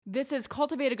This is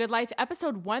Cultivate a Good Life,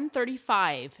 episode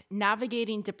 135,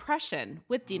 Navigating Depression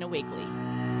with Dina Wakely.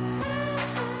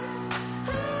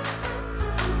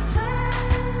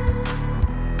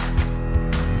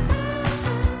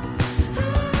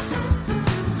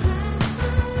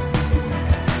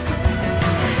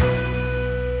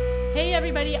 Hey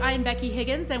everybody, I'm Becky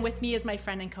Higgins, and with me is my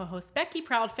friend and co-host Becky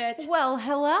Proudfit. Well,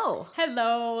 hello.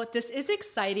 Hello. This is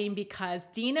exciting because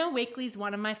Dina Wakely's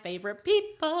one of my favorite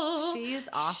people. She is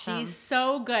awesome. She's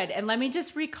so good. And let me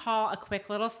just recall a quick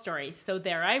little story. So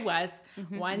there I was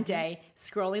one day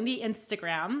scrolling the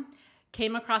Instagram,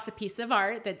 came across a piece of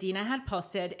art that Dina had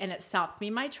posted, and it stopped me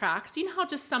in my tracks. You know how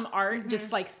just some art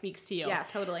just like speaks to you? Yeah,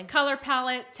 totally. Color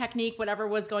palette, technique, whatever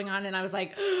was going on. And I was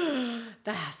like,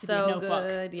 that has to be a notebook.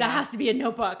 Good, yeah. That has to be a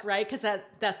notebook, right? Because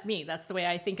that's me. That's the way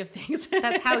I think of things.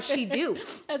 That's how she do.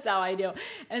 That's how I do.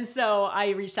 And so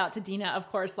I reached out to Dina, of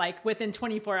course, like within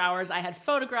 24 hours, I had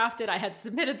photographed it. I had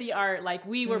submitted the art. Like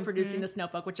we were producing this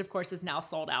notebook, which of course is now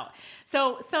sold out.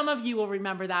 So some of you will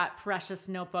remember that precious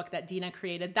notebook that Dina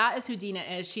created. That is who Dina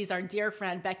is. She's our dear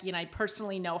friend. Becky and I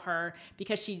personally know her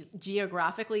because she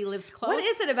geographically lives close. What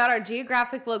is it about our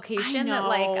geographic location that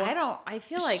I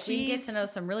feel like we get She's- to know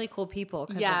some really cool people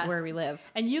because Yes. of where we live.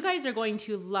 And you guys are going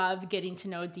to love getting to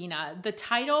know Dina. The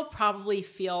title probably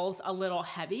feels a little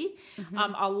heavy.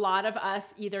 A lot of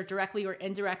us either directly or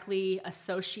indirectly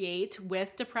associate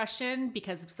with depression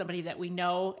because somebody that we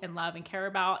know and love and care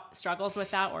about struggles with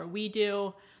that, or we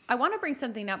do. I want to bring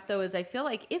something up though, is I feel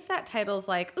like if that title's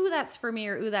like, ooh, that's for me,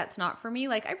 or ooh, that's not for me,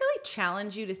 like I really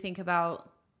challenge you to think about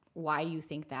why you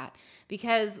think that.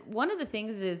 Because one of the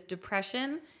things is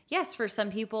depression, yes, for some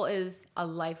people is a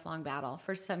lifelong battle.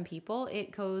 For some people,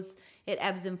 it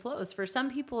ebbs and flows. For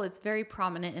some people, it's very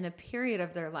prominent in a period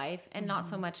of their life and not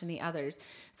so much in the others.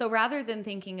 So rather than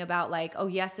thinking about like, oh,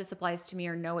 yes, this applies to me,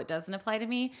 or no, it doesn't apply to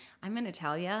me, I'm going to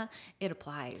tell you, it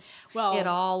applies. Well, it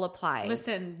all applies.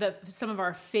 Listen, some of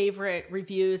our favorite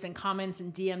reviews and comments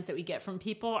and DMs that we get from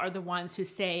people are the ones who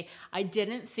say, I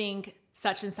didn't think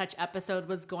such and such episode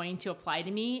was going to apply to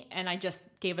me, and I just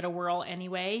gave it a whirl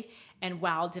anyway. And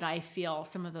wow, did I feel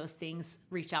some of those things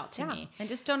reach out to me. And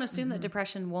just don't assume that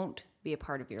depression won't be a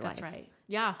part of your life. That's right.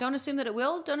 Yeah. Don't assume that it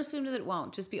will. Don't assume that it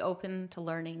won't. Just be open to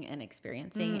learning and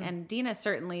experiencing. And Dina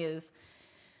certainly is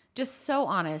just so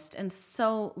honest and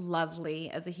so lovely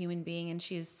as a human being. And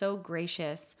she is so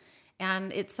gracious.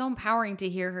 And it's so empowering to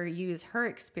hear her use her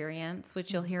experience,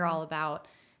 which you'll hear all about,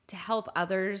 to help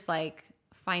others like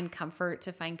find comfort,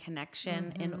 to find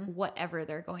connection in whatever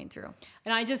they're going through.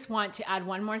 And I just want to add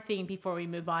one more thing before we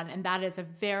move on, and that is a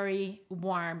very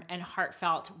warm and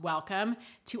heartfelt welcome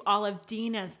to all of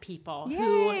Dina's people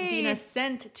who Dina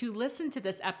sent to listen to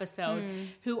this episode,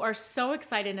 who are so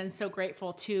excited and so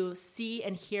grateful to see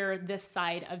and hear this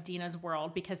side of Dina's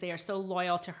world because they are so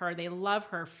loyal to her. They love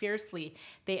her fiercely.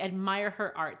 They admire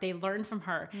her art. They learn from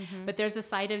her. But there's a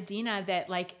side of Dina that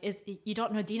you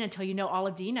don't know Dina until you know all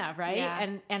of Dina, right? Yeah.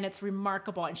 And it's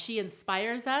remarkable. And she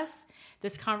inspires us.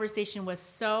 This conversation was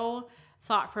so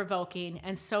thought-provoking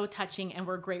and so touching, and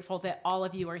we're grateful that all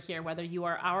of you are here, whether you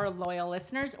are our loyal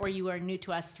listeners or you are new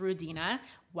to us through Dina.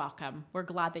 Welcome. We're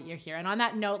glad that you're here. And on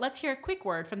that note, let's hear a quick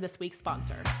word from this week's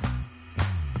sponsor.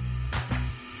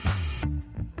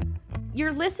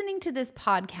 You're listening to this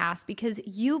podcast because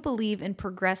you believe in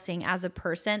progressing as a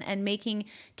person and making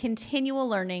continual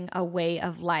learning a way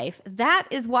of life. That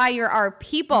is why you're our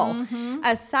people.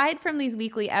 Aside from these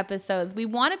weekly episodes, we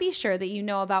want to be sure that you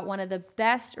know about one of the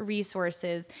best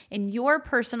resources in your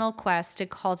personal quest to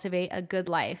cultivate a good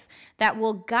life that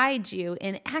will guide you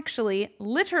in actually,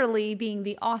 literally being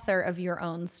the author of your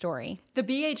own story. The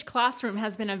BH Classroom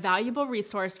has been a valuable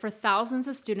resource for thousands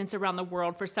of students around the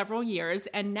world for several years,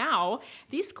 and now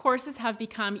these courses have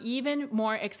become even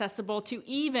more accessible to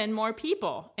even more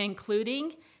people,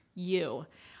 including you.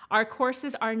 Our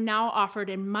courses are now offered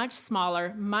in much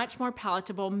smaller, much more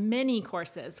palatable mini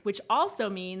courses, which also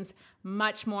means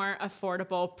much more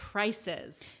affordable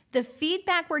prices. The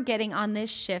feedback we're getting on this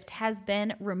shift has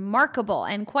been remarkable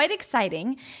and quite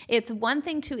exciting. It's one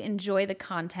thing to enjoy the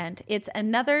content, it's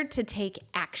another to take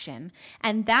action.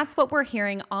 And that's what we're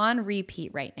hearing on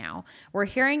repeat right now. We're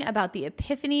hearing about the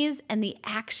epiphanies and the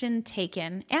action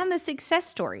taken and the success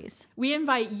stories. We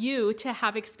invite you to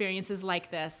have experiences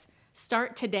like this.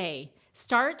 Start today.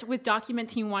 Start with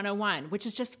Documenting 101, which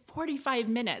is just 45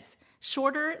 minutes,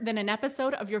 shorter than an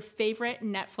episode of your favorite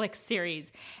Netflix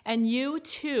series. And you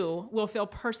too will feel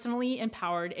personally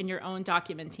empowered in your own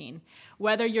documenting.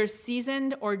 Whether you're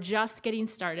seasoned or just getting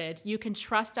started, you can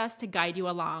trust us to guide you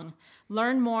along.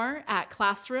 Learn more at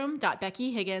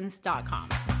classroom.beckyhiggins.com.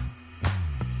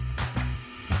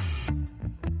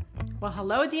 Well,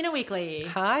 hello, Dina Weekly.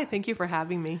 Hi, thank you for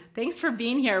having me. Thanks for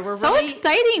being here. We're so really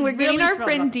exciting. We're getting our thrilled.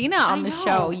 friend Dina on the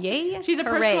show. Yay. She's a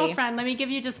Hooray. personal friend. Let me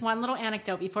give you just one little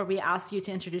anecdote before we ask you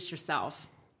to introduce yourself,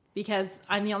 because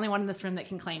I'm the only one in this room that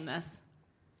can claim this.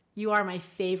 You are my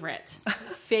favorite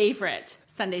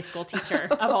Sunday school teacher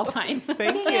of all time.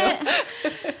 Thank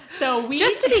you. So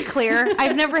just to be clear,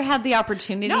 I've never had the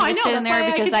opportunity to sit in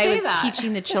there because I was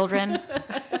teaching the children.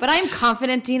 But I'm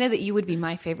confident, Dina, that you would be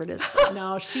my favorite as well.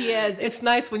 No, she is. It's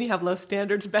nice when you have low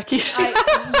standards, Becky.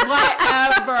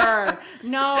 Whatever.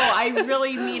 No, I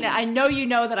really mean it. I know you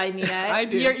know that I mean it. I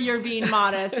do. You're being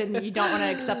modest and you don't want to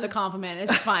accept the compliment.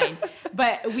 It's fine.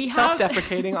 But we have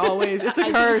self-deprecating always. It's a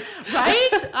curse. Right?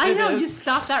 I know. is. You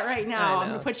stop that right now. I I'm know.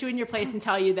 going to put you in your place and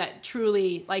tell you that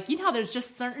truly, like, you know how there's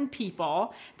just certain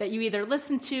people that you either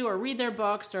listen to or read their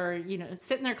books or, you know,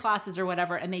 sit in their classes or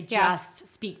whatever, and they just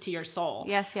speak to your soul.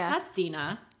 Yes. That's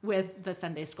Dina with the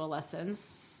Sunday school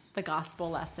lessons, the gospel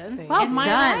lessons. Well in my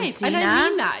done, life. Dina. And I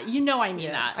mean that. You know I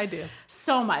mean that. I do.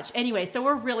 So much. Anyway, so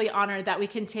we're really honored that we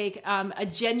can take a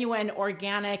genuine,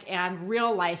 organic, and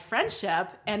real life friendship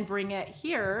and bring it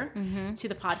here to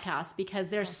the podcast, because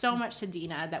there's so much to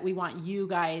Dina that we want you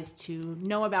guys to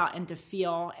know about and to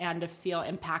feel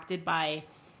impacted by.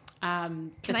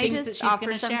 Can I just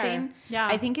offer something? Share. Yeah.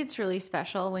 I think it's really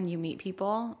special when you meet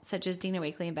people such as Dina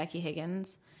Wakley and Becky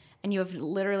Higgins, and you have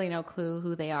literally no clue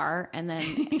who they are. And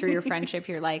then through your friendship,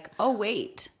 you're like, oh,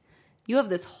 wait, you have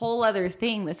this whole other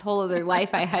thing, this whole other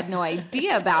life I had no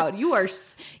idea about. You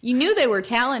knew they were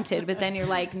talented, but then you're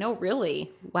like, no,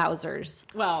 really, wowzers.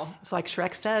 Well, It's like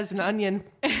Shrek says, an onion.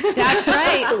 That's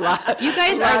right. You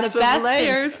guys are Lots the of best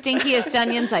layers. and stinkiest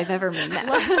onions I've ever met.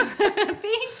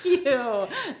 thank you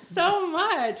so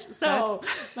much. So,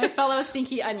 my fellow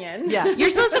stinky onion. Yes. You're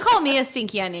supposed to call me a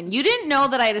stinky onion. You didn't know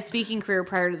that I had a speaking career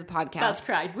prior to the podcast. That's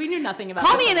correct. We knew nothing about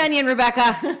Call this. me an onion,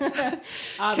 Rebecca.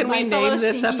 Can my we fellow name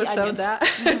this stinky episode onions.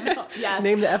 that? Yes.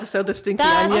 Name the episode the Stinky The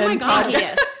Onion. Oh my God.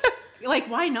 stinkiest. Like,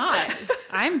 why not?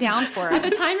 I'm down for At the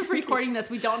it. time of recording this,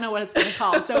 we don't know what it's going to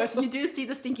call. So if you do see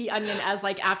the stinky onion as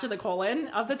like after the colon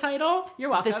of the title, you're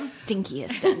The welcome.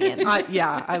 stinkiest onions.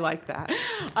 Yeah, I like that.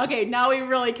 Okay, now we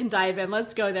really can dive in.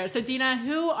 Let's go there. So Dina,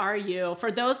 who are you?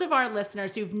 For those of our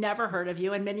listeners who've never heard of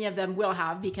you, and many of them will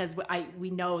have because we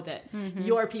know that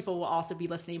your people will also be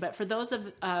listening. But for those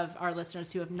of our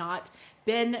listeners who have not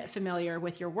been familiar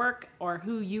with your work or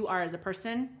who you are as a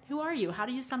person, who are you? How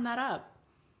do you sum that up?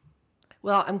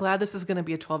 Well, I'm glad this is going to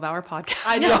be a 12-hour podcast.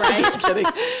 I know, No, I'm right? just kidding.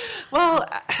 Well,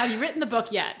 Have you written the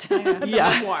book yet?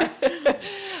 Yeah. More.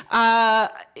 I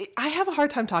have a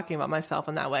hard time talking about myself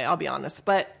in that way, I'll be honest.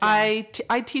 But I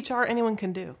teach art anyone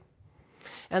can do.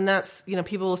 And that's,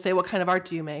 people will say, what kind of art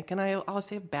do you make? And I always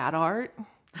say bad art.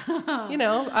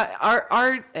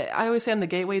 Art, I always say I'm the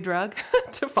gateway drug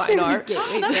to fine art.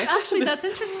 That's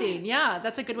interesting. Yeah,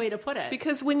 that's a good way to put it.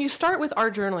 Because when you start with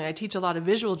art journaling, I teach a lot of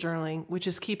visual journaling, which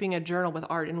is keeping a journal with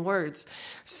art and words.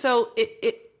 So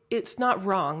it's not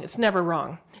wrong. It's never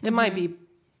wrong. It might be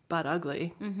butt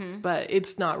ugly, but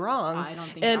it's not wrong. I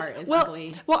don't think art is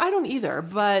ugly. Well, I don't either.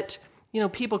 But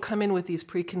people come in with these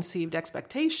preconceived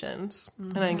expectations,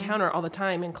 and I encounter it all the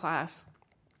time in class,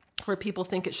 where people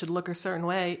think it should look a certain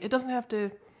way. It doesn't have to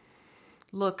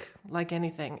look like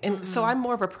anything. And so I'm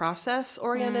more of a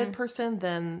process-oriented person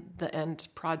than the end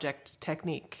project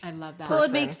technique. I love that. Well,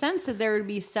 it makes sense that there would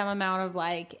be some amount of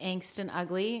like angst and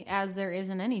ugly as there is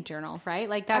in any journal, right?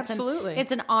 Like that's Absolutely.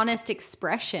 it's an honest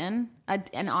expression,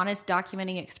 an honest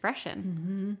documenting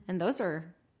expression. And those are,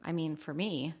 for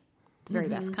me, the very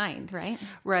best kind, right?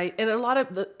 Right. And one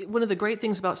of the great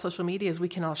things about social media is we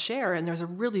can all share, and there's a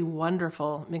really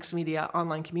wonderful mixed media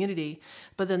online community.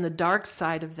 But then the dark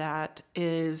side of that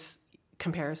is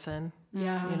comparison.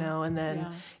 Yeah. And then,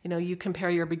 you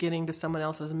compare your beginning to someone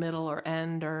else's middle or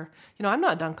end, or, I'm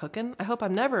not done cooking. I hope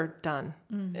I'm never done.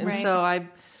 And Right. so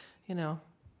I'm going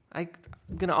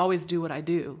to always do what I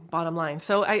do, bottom line.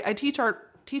 So I teach art,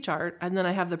 and then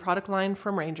I have the product line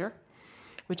from Ranger,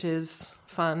 which is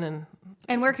fun.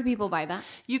 And where can people buy that?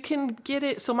 You can get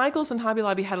it. So Michael's and Hobby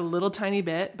Lobby had a little tiny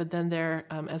bit, but then their,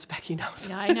 as Becky knows,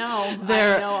 Yeah, I know.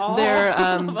 their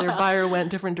buyer went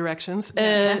different directions.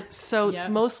 So it's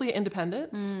mostly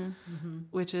independents,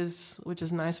 which is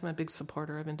nice. I'm a big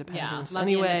supporter of Yeah, independents. love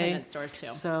the independent stores too.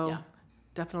 So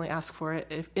definitely ask for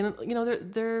it.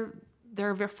 They're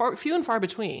very few and far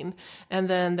between, and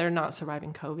then they're not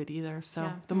surviving COVID either.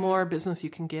 So the more business you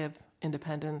can give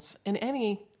independence in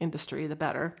any industry, the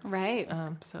better. Right.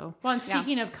 Well, and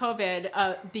speaking of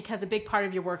COVID, because a big part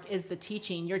of your work is the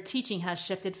teaching, your teaching has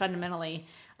shifted fundamentally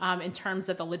in terms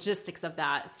of the logistics of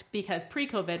that. Because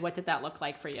pre-COVID, what did that look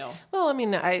like for you? Well,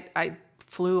 I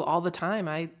flew all the time.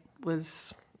 I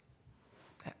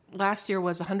last year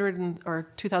was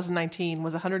 2019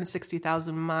 was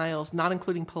 160,000 miles, not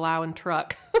including Palau and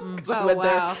truck.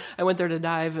 I went there to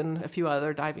dive and a few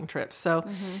other diving trips. So,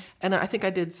 and I think I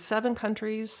did 8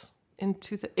 countries in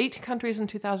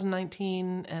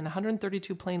 2019 and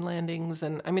 132 plane landings.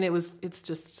 And I mean, it was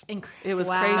crazy.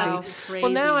 Well,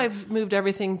 now I've moved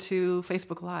everything to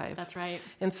Facebook Live. That's right.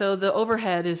 And so the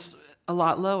overhead is a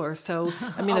lot lower. So,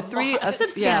 I mean,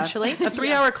 substantially. A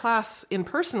 3-hour class in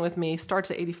person with me starts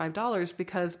at $85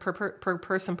 because per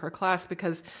person per class,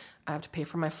 because I have to pay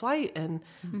for my flight and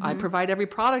I provide every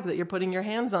product that you're putting your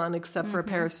hands on except for a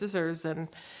pair of scissors. And,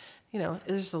 you know,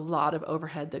 there's a lot of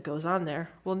overhead that goes on there.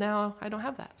 Well, now I don't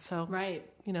have that. So, right.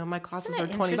 You know, my classes are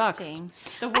 $20.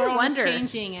 The world is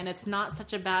changing, and it's not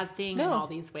such a bad thing in all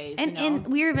these ways. And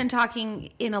we're even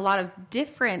talking in a lot of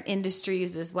different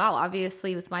industries as well.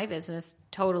 Obviously, with my business,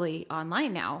 totally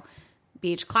online now.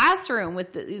 Beach Classroom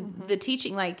with the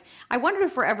teaching. Like, I wonder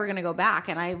if we're ever going to go back,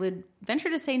 and I would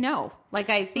venture to say no. Like,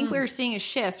 I think we're seeing a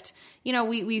shift. You know,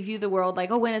 we view the world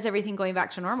like, oh, when is everything going back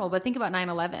to normal? But think about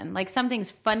 9/11. Like, something's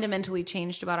fundamentally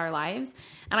changed about our lives.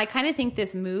 And I kind of think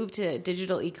this move to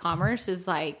digital e-commerce is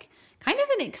like kind of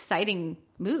an exciting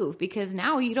move, because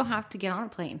now you don't have to get on a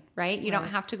plane, right? You don't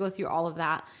have to go through all of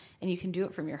that, and you can do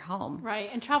it from your home.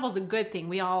 Right. And travel's a good thing.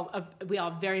 We all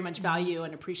very much value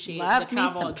and appreciate the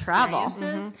travel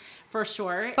experiences, for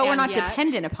sure. But we're not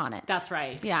dependent upon it. That's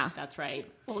right. Yeah. That's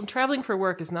right. Well, traveling for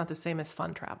work is not the same as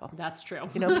fun travel. That's true.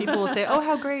 You know, people will say, oh,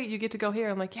 how great, you get to go here.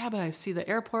 I'm like, yeah, but I see the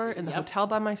airport and the hotel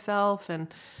by myself.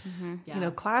 And, you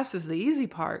know, class is the easy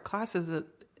part. Class is a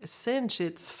cinch.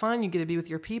 It's fun. You get to be with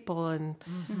your people. And,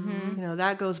 you know,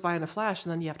 that goes by in a flash.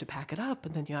 And then you have to pack it up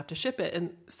and then you have to ship it.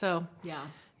 And so... Yeah.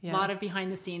 A lot of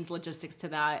behind the scenes logistics to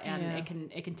that, and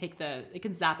it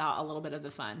can zap out a little bit of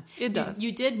the fun. It does.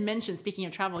 You did mention, speaking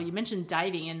of travel, you mentioned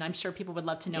diving, and I'm sure people would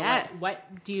love to know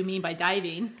what do you mean by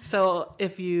diving? So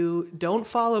if you don't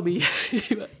follow me,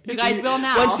 you guys will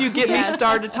now. Once you get me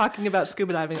started talking about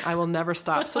scuba diving, I will never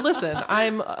stop. So listen,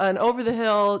 I'm an over the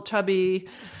hill, chubby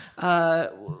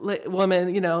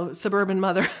woman, you know, suburban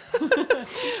mother.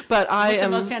 But I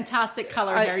am the most fantastic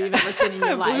color hair you've ever seen in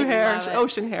your life. Blue hair,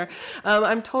 ocean hair.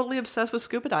 I'm totally obsessed with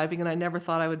scuba diving, and I never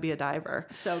thought I would be a diver.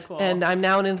 So cool. And I'm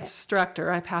now an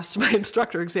instructor. I passed my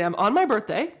instructor exam on my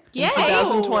birthday. In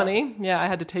 2020. Yeah, I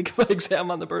had to take my exam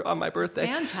on my birthday.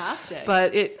 Fantastic.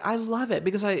 But I love it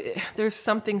because there's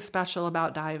something special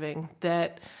about diving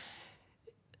that,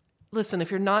 listen, if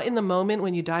you're not in the moment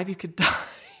when you dive, you could die.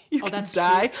 You can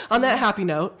die true. On that happy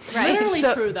note. Right.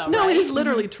 Literally true, though. No, right? it is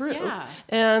literally true. Yeah.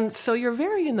 And so you're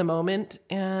very in the moment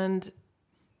and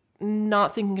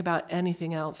not thinking about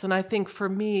anything else. And I think for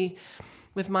me,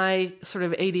 with my sort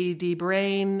of ADD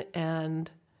brain, and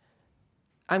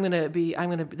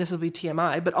this will be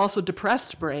TMI, but also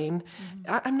depressed brain,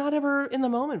 I'm not ever in the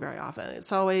moment very often.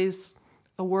 It's always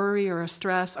a worry or a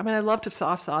stress. I mean, I love to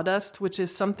saw sawdust, which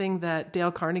is something that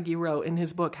Dale Carnegie wrote in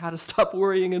his book, How to Stop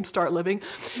Worrying and Start Living,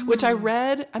 which I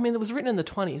read. I mean, it was written in the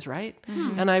 1920s, right?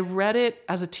 And I read it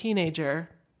as a teenager.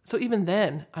 So even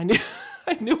then, I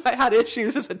knew I had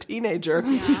issues as a teenager.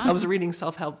 Yeah. I was reading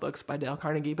self-help books by Dale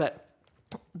Carnegie, but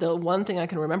the one thing I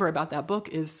can remember about that book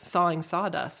is sawing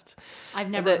sawdust. I've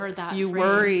never heard that You phrase.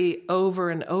 worry over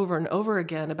and over and over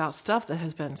again about stuff that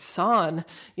has been sawn.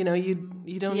 You know, you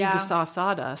don't need to saw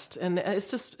sawdust. And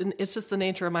it's just the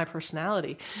nature of my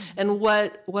personality. And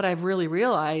what I've really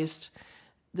realized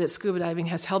that scuba diving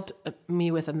has helped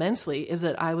me with immensely is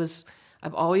that I've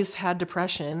always had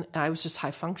depression, and I was just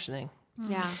high functioning.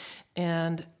 Yeah.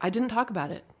 And I didn't talk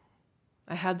about it.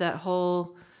 I had that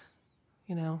whole,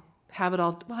 you know, have it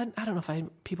all. Well, I don't know if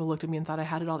people looked at me and thought I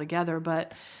had it all together,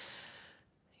 but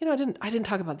you know, I didn't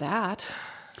talk about that.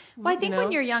 Well, I think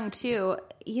when you're young too,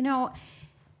 you know,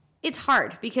 it's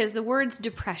hard because the words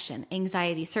depression,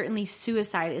 anxiety, certainly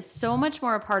suicide is so much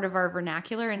more a part of our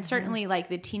vernacular, and certainly like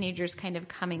the teenagers kind of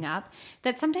coming up,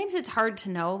 that sometimes it's hard to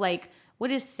know, like, what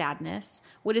is sadness?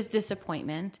 What is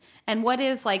disappointment? And what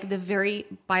is like the very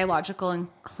biological and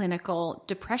clinical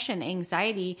depression,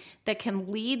 anxiety that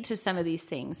can lead to some of these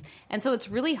things? And so it's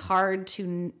really hard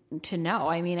to know.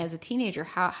 I mean, as a teenager,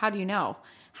 how do you know?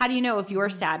 How do you know if your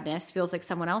sadness feels like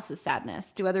someone else's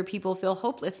sadness? Do other people feel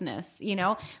hopelessness? You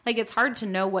know, like it's hard to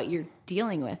know what you're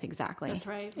dealing with exactly. That's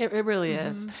right. It really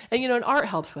is. And, you know, and art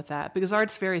helps with that because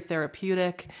art's very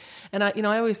therapeutic. And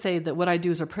I always say that what I do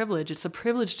is a privilege. It's a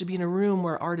privilege to be in a room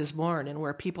where art is born and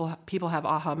where people have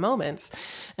aha moments.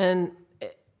 And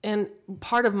And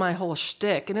part of my whole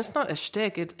shtick, and it's not a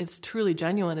shtick, it's truly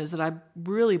genuine, is that I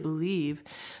really believe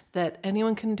that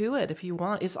anyone can do it if you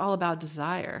want. It's all about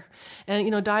desire.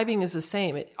 And, diving is the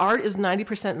same. Art is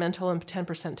 90% mental and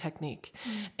 10% technique.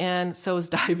 And so is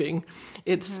diving.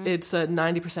 It's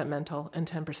 90% mental and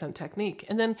 10% technique.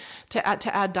 And then to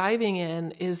add diving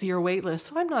in is you're weightless.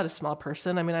 So I'm not a small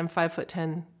person. I mean, I'm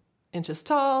 5'10"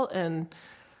 tall and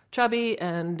chubby,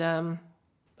 and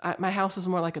my house is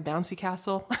more like a bouncy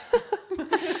castle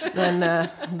than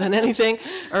anything,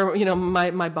 or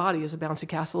my body is a bouncy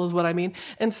castle is what I mean.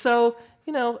 And so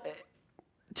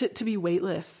to be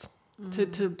weightless,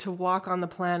 to walk on the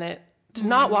planet, to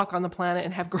not walk on the planet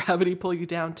and have gravity pull you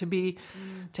down,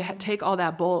 take all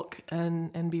that bulk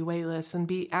and be weightless and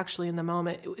be actually in the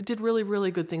moment. It did really, really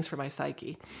good things for my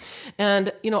psyche.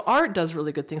 And, art does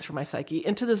really good things for my psyche.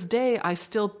 And to this day, I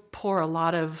still pour a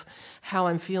lot of how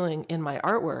I'm feeling in my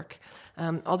artwork.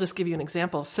 I'll just give you an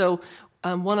example. So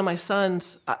one of my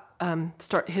sons,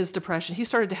 his depression, he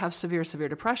started to have severe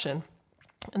depression.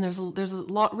 And there's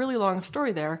a really long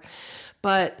story there.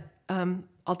 But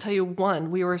I'll tell you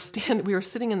one. We were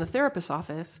sitting in the therapist's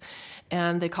office,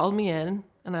 and they called me in,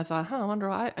 and I thought, I wonder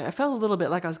why. I felt a little bit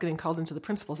like I was getting called into the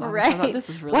principal's office. Right. I thought, this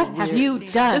is really weird. What have you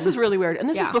done? This is really weird. And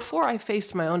this is before I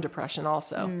faced my own depression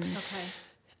also. Okay.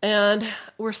 And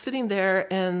we're sitting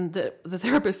there, and the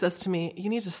therapist says to me, you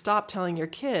need to stop telling your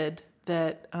kid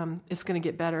that it's going to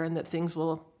get better and that things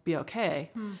will be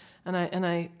okay. And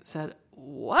I said,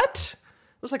 what?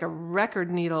 It was like a record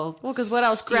needle. Well, because what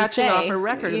else scratching do you say, off a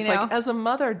record. It's know? like, as a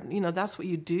mother, that's what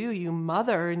you do. You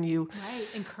mother, and you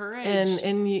encourage,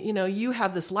 and you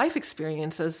have this life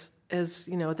experience as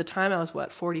at the time I was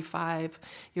 45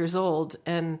 years old,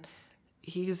 and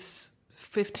he's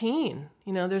 15.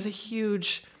 There's a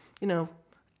huge,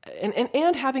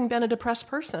 and having been a depressed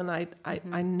person,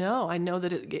 I know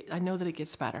that it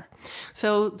gets better.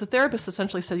 So the therapist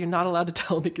essentially said, you're not allowed to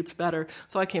tell him it gets better.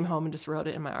 So I came home and just wrote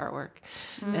it in my artwork.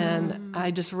 And I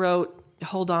just wrote,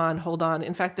 hold on.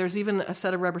 In fact, there's even a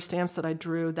set of rubber stamps that I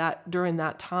drew that during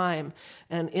that time.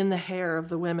 And in the hair of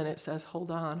the women, it says, hold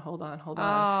on.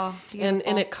 Oh, and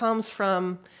it comes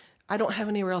from, I don't have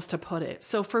anywhere else to put it.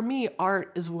 So for me,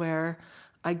 art is where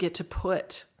I get to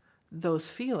put those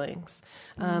feelings.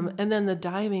 And then the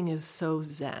diving is so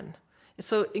zen.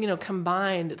 So,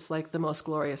 combined, it's like the most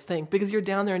glorious thing, because you're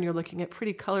down there and you're looking at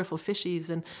pretty colorful fishies,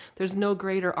 and there's no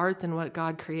greater art than what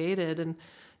God created. And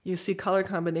you see color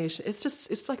combination.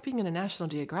 It's like being in a National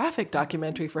Geographic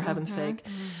documentary, for heaven's sake.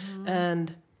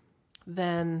 And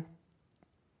then,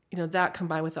 that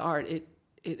combined with the art,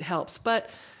 it helps. But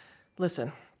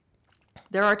listen,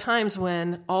 there are times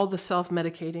when all the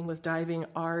self-medicating with diving,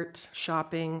 art,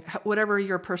 shopping, whatever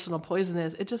your personal poison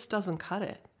is, it just doesn't cut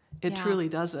it. It truly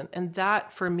doesn't. And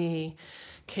that, for me,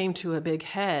 came to a big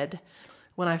head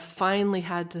when I finally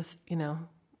had to,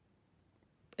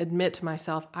 admit to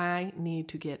myself, I need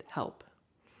to get help.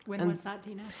 When was that,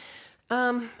 Dina?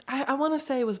 I want to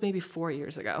say it was maybe 4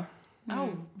 years ago.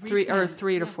 Oh, 3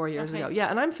 to 4 years ago.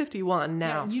 Yeah, and I'm 51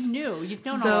 now. Yeah, you've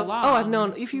known all along. Oh, I've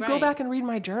known. If you go back and read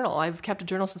my journal, I've kept a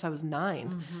journal since I was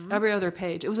 9. Every other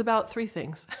page. It was about 3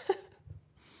 things.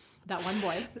 That one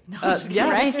boy. No,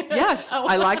 yes, yes. Oh.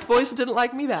 I liked boys who didn't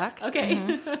like me back.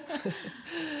 Okay.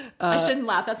 I shouldn't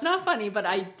laugh. That's not funny, but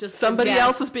I just... Somebody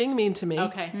else is being mean to me.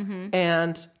 Okay.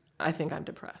 And I think I'm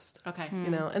depressed. Okay.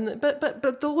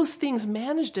 But those things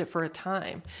managed it for a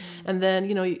time. And then,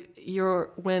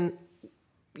 when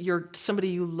you're somebody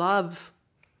you love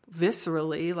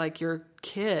viscerally, like your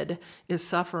kid is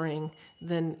suffering,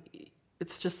 then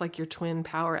it's just like your twin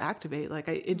power activate. Like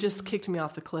it just kicked me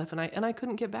off the cliff, and I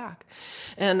couldn't get back.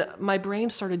 And my brain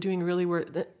started doing really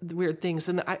weird things.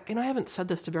 And I haven't said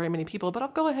this to very many people, but I'll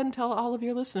go ahead and tell all of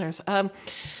your listeners.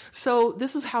 So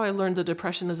this is how I learned that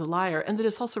depression is a liar, and that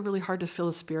it's also really hard to feel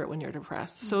a spirit when you're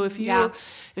depressed. So if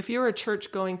you're a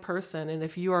church going person, and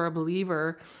if you are a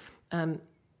believer, and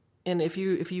if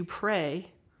you pray,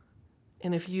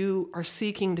 and if you are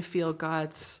seeking to feel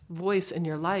God's voice in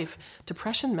your life,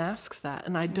 depression masks that.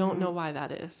 And I don't know why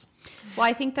that is. Well,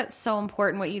 I think that's so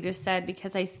important what you just said,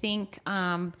 because I think,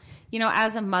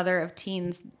 as a mother of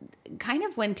teens, kind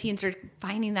of when teens are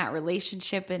finding that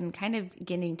relationship and kind of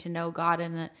getting to know God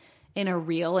in a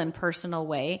real and personal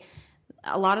way,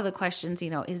 a lot of the questions,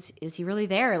 is he really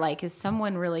there? Like, is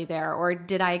someone really there? Or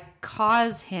did I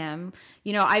cause him?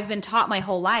 I've been taught my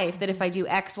whole life that if I do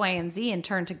X, Y, and Z and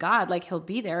turn to God, like he'll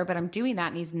be there, but I'm doing that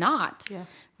and he's not. Yeah.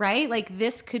 Right? Like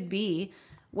this could be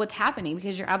what's happening,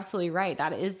 because you're absolutely right.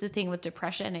 That is the thing with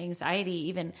depression, anxiety,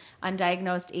 even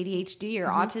undiagnosed ADHD or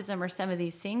autism or some of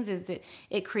these things, is that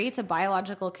it creates a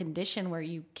biological condition where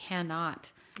you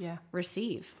cannot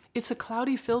receive. It's a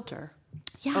cloudy filter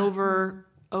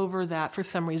over that for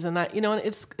some reason. And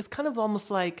it's kind of almost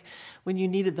like when you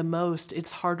need it the most,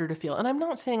 it's harder to feel. And I'm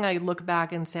not saying I look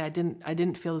back and say I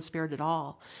didn't feel the Spirit at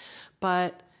all,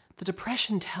 but the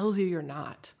depression tells you you're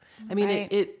not. I mean,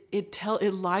 Right.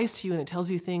 it lies to you, and it tells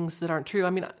you things that aren't true.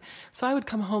 I mean, so I would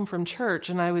come home from church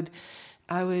and I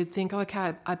would think, oh,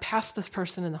 okay, I passed this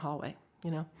person in the hallway,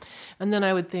 and then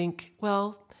I would think,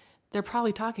 well, they're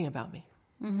probably talking about me,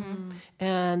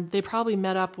 and they probably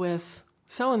met up with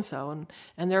so-and-so,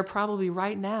 and they're probably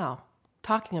right now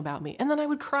talking about me. And then I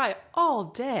would cry all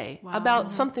day about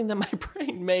something that my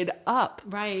brain made up.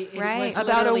 Right. It Right. was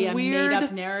About literally a weird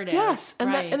made-up narrative. Yes. And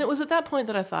right. and it was at that point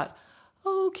that I thought,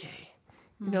 okay,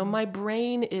 my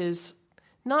brain is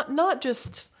not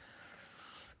just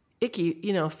icky,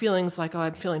 feelings like, oh,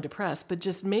 I'm feeling depressed, but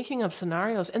just making up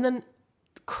scenarios and then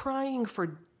crying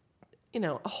for,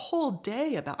 a whole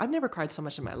day about, I've never cried so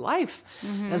much in my life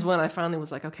as when I finally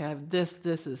was like, okay, this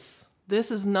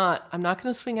is not, I'm not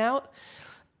going to swing out,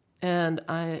 and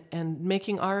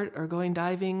making art or going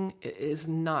diving is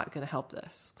not going to help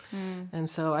this. And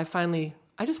so I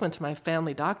just went to my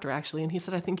family doctor, actually, and he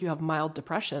said, I think you have mild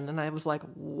depression. And I was like,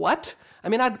 what? I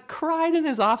mean, I'd cried in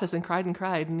his office and cried.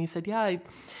 And he said, yeah.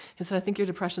 He said, I think your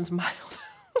depression's mild.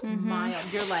 Mild.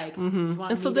 You're like, you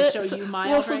want me to show you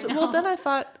mild right now? Well, then I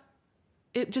thought,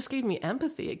 it just gave me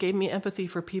empathy. It gave me empathy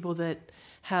for people that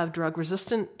have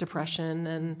drug-resistant depression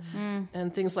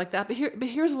and things like that. But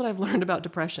here's what I've learned about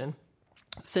depression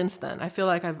since then. I feel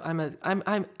like I'm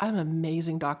an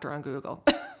amazing doctor on Google.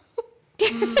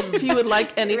 If you would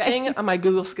like anything, my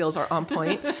Google skills are on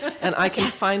point, and I can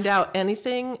find out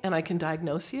anything, and I can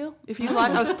diagnose you if you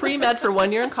like. I was pre-med for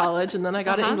 1 year in college, and then I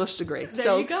got an English degree.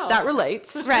 There you go. That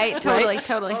relates. Right. Totally.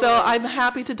 So I'm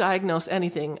happy to diagnose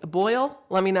anything. A boil,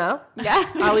 let me know. Yeah.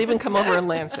 I'll even come over and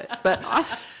lance it. But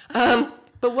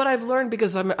but what I've learned,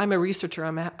 because I'm a researcher,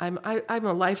 I'm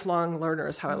a lifelong learner,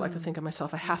 is how I like to think of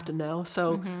myself. I have to know.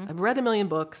 So I've read a million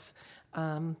books,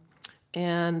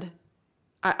 and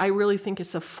I really think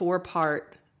it's a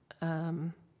 4-part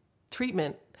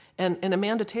treatment. And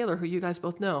Amanda Taylor, who you guys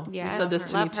both know, Yes, said this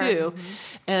to me love her. too.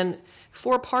 And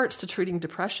 4 parts to treating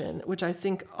depression, which I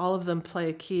think all of them play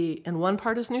a key. And 1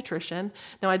 part is nutrition.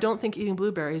 Now, I don't think eating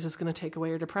blueberries is going to take away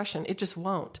your depression. It just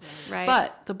won't. Right.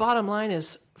 But the bottom line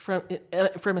is, from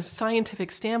a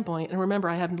scientific standpoint, and remember,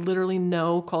 I have literally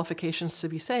no qualifications to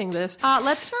be saying this.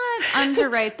 Let's not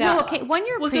underwrite that. Okay, 1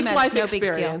 year pre-med just life no big deal.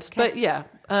 experience. Okay. But yeah,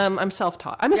 I'm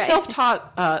self-taught. I'm a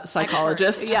self-taught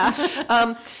psychologist.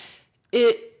 Yeah.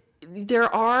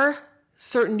 There are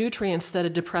certain nutrients that a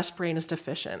depressed brain is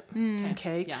deficient.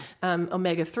 Okay. Yeah.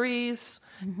 Omega-3s.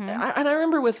 And I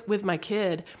remember with my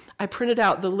kid, I printed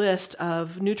out the list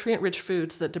of nutrient-rich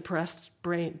foods that depressed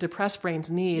brains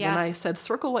need. Yes. And I said,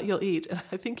 circle what you'll eat. And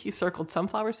I think he circled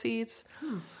sunflower seeds.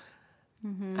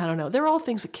 I don't know. They're all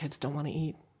things that kids don't want to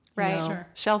eat. Right. Sure.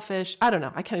 Shellfish. I don't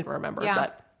know. I can't even remember. Yeah.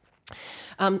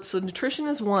 But so nutrition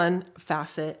is one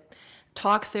facet.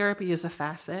 Talk therapy is a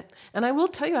facet. And I will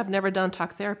tell you, I've never done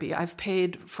talk therapy. I've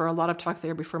paid for a lot of talk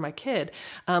therapy for my kid.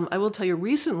 I will tell you,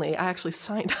 recently, I actually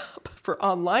signed up for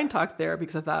online talk therapy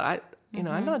because I thought,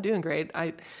 I'm not doing great.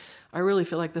 I really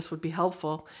feel like this would be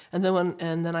helpful. And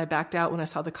then I backed out when I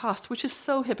saw the cost, which is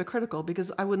so hypocritical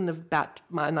because I wouldn't have bat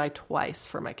an eye twice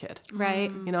for my kid.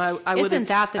 Right. I would Isn't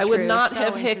that the I would truth? not So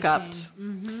have interesting. hiccuped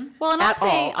Well, and at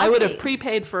all. I would have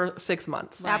prepaid for 6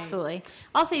 months. Absolutely.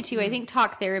 I'll say too, I think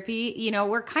talk therapy,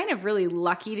 we're kind of really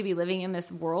lucky to be living in this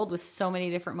world with so many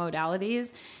different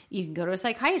modalities. You can go to a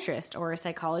psychiatrist or a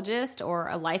psychologist or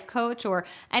a life coach or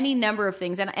any number of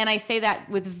things. And I say that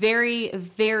with very,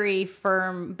 very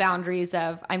firm boundaries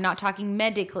of, I'm not talking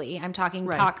medically, I'm talking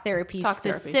talk therapy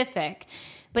specific.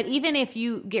 But even if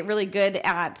you get really good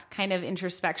at kind of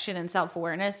introspection and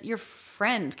self-awareness, your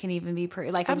friend can even be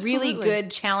a really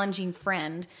good, challenging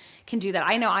friend can do that.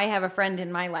 I know I have a friend in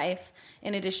my life,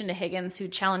 in addition to Higgins, who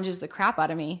challenges the crap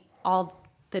out of me all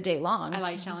the day long. I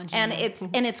like challenging. And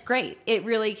it's great. It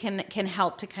really can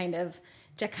help to kind of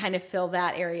fill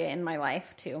that area in my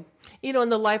life too.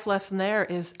 And the life lesson there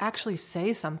is actually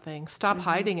say something. Stop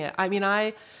hiding it. I mean,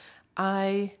 I'm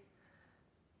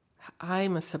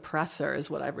a suppressor is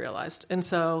what I've realized. And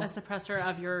so a suppressor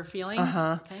of your feelings.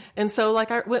 Okay. And so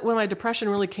when my depression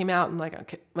really came out and I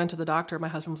went to the doctor, my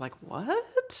husband was like,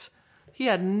 what? He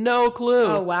had no clue.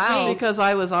 Oh, wow. Because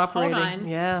I was operating. Hold on.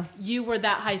 Yeah. You were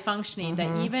that high functioning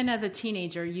that even as a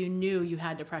teenager, you knew you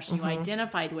had depression. You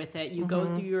identified with it. You go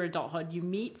through your adulthood. You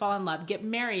meet, fall in love, get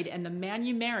married, and the man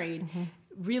you married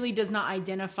really does not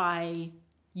identify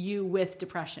you with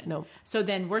depression. No. So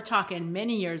then we're talking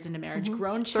many years into marriage,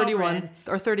 grown children. 31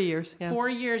 or 30 years. Yeah. 4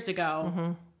 years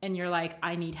ago, and you're like,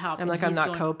 I need help. I'm and like, I'm he's not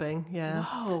going, coping. Yeah.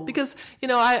 Whoa. Because,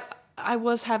 I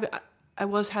was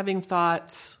having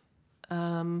thoughts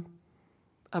of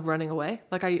running away.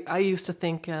 Like I used to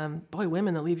think, boy,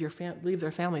 women that leave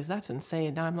their families, that's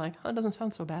insane. Now I'm like, oh, it doesn't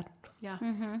sound so bad. Yeah.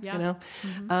 Yeah.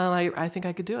 I think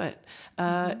I could do it.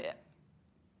 I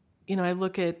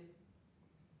look at,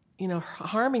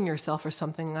 harming yourself or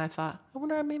something. And I thought, I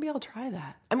wonder, maybe I'll try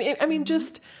that. I mean,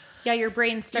 just Yeah, your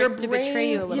brain starts to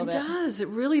betray you a little bit. It does. It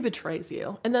really betrays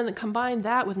you. And then combine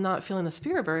that with not feeling the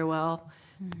spirit very well,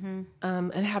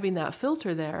 and having that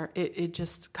filter there, it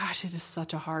just, gosh, it is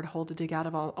such a hard hole to dig out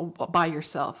of all by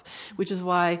yourself, which is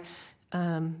why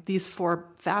these 4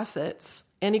 facets,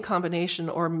 any combination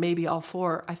or maybe all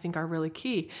 4, I think are really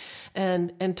key.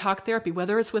 And talk therapy,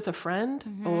 whether it's with a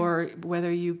friend or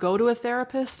whether you go to a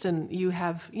therapist and you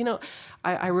have,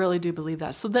 I really do believe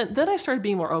that. So then I started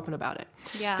being more open about it.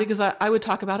 Yeah. Because I would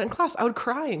talk about it in class. I would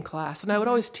cry in class, and I would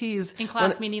always tease. In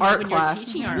class, meaning art like when class. you're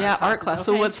teaching art Yeah, classes, art class. okay.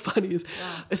 So what's funny is,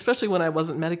 especially when I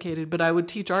wasn't medicated, but I would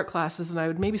teach art classes, and I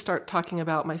would maybe start talking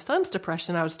about my son's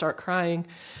depression. I would start crying,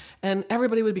 and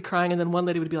everybody would be crying, and then one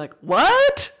lady would be like,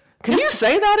 "What? Can you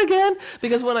say that again?"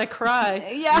 Because when I cry,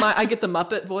 I get the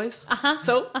Muppet voice.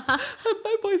 So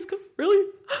my voice goes really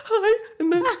high,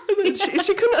 and then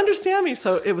she couldn't understand me.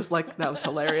 So it was like, that was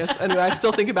hilarious. Anyway, I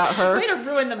still think about her. Way to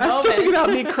ruin the I still think moment. about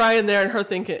me crying there and her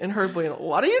thinking, and her being,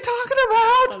 "What are you talking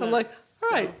about?" I'm like, that's all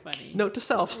so right, funny. note to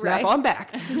self, snap Right. on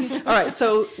back. All right,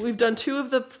 so we've done 2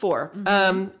 of the 4.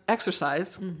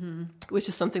 Exercise, which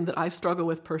is something that I struggle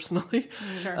with personally.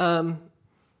 Sure.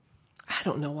 I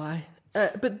don't know why.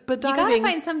 But You diving, gotta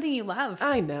find something you love.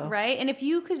 I know. Right? And if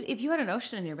you had an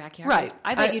ocean in your backyard, Right.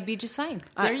 I bet you'd be just fine.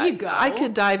 There you go. I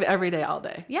could dive every day, all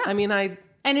day. Yeah. I mean,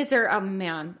 And is there, oh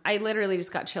man, I literally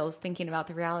just got chills thinking about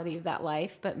the reality of that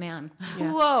life. But man,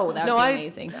 whoa, that would be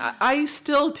amazing. I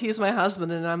still tease my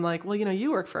husband, and I'm like, well,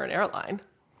 you work for an airline.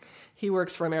 He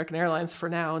works for American Airlines for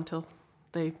now until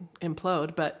they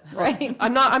implode. But Right.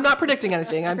 I'm not predicting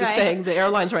anything. I'm just Right. saying the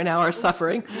airlines right now are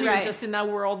suffering. We're Right. just in that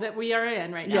world that we are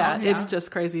in right now. Yeah, it's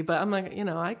just crazy. But I'm like,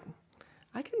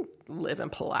 I can live in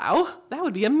Palau. That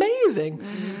would be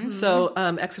amazing. So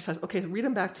exercise. Okay, read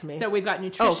them back to me. So we've got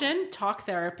nutrition, talk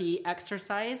therapy,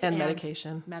 exercise, and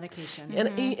medication. Medication.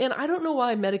 And I don't know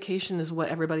why medication is what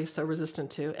everybody's so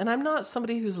resistant to. And I'm not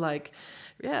somebody who's like,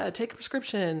 yeah, take a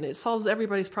prescription. It solves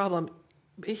everybody's problem.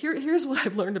 Here's what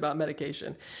I've learned about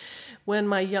medication. When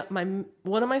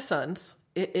one of my sons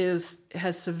has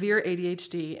severe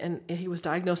ADHD, and he was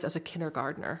diagnosed as a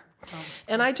kindergartner.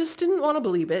 And I just didn't want to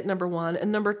believe it, number 1.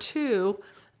 And number 2,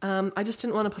 I just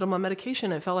didn't want to put him on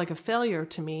medication. It felt like a failure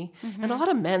to me. And a lot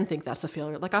of men think that's a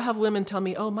failure. Like, I'll have women tell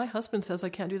me, oh, my husband says I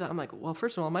can't do that. I'm like, well,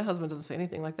 first of all, my husband doesn't say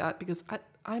anything like that because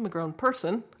I'm a grown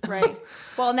person. Right.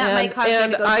 Well, and that might cause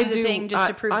you to go do the thing just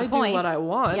to prove the point. I do what I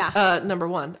want. Yeah. Number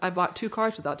 1, I bought 2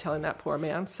 cars without telling that poor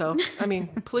man. So, I mean,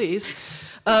 please.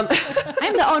 I'm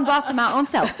the own boss of my own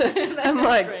self. I'm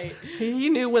like, right. he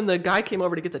knew when the guy came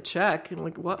over to get the check, and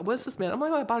like, what's this man? I'm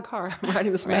like, oh, I bought a car. I'm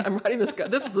riding this man. I'm riding this guy.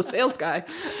 This is the sales guy.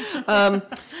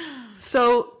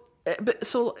 So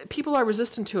people are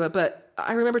resistant to it. But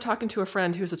I remember talking to a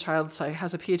friend who's has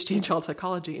a PhD in child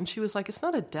psychology, and she was like, it's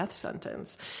not a death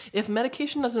sentence. If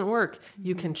medication doesn't work,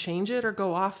 you can change it or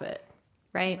go off it.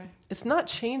 Right. It's not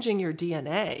changing your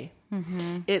DNA.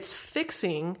 It's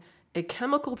fixing a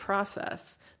chemical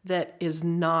process that is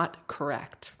not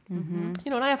correct. And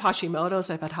I have Hashimoto's.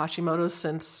 I've had Hashimoto's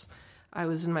since I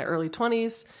was in my early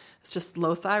 20s. It's just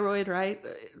low thyroid, right?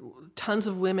 Tons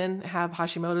of women have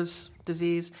Hashimoto's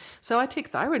disease. So I take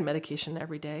thyroid medication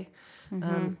every day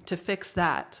to fix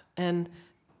that. And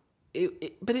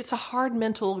but it's a hard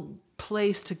mental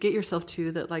place to get yourself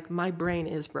to, that like my brain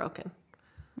is broken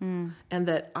and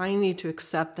that I need to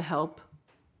accept the help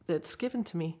that's given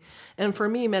to me. And for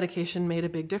me, medication made a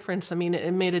big difference. I mean,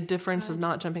 it made a difference of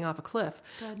not jumping off a cliff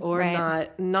or Right.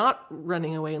 not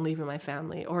running away and leaving my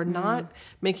family, or not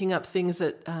making up things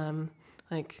that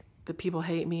like that people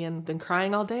hate me and then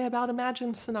crying all day about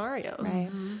imagined scenarios. Right.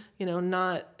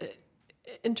 Not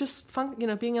and just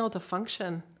being able to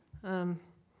function. Do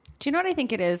you know what I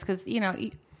think it is? Because,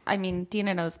 I mean,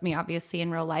 Dina knows me obviously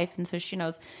in real life, and so she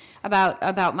knows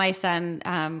about my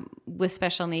son with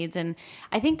special needs. And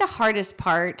I think the hardest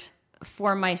part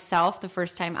for myself, the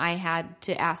first time I had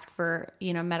to ask for,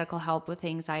 medical help with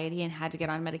anxiety and had to get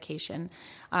on medication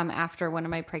after one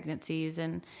of my pregnancies.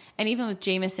 And even with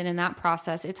Jameson in that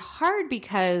process, it's hard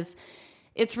because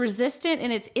it's resistant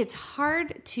and it's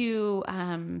hard to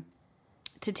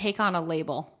take on a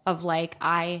label of like,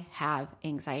 I have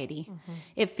anxiety. Mm-hmm.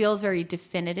 It feels very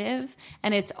definitive,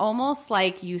 and it's almost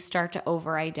like you start to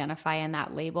over-identify in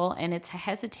that label, and it's a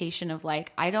hesitation of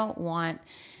like, I don't want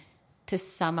to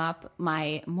sum up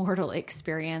my mortal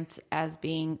experience as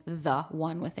being the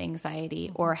one with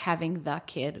anxiety or having the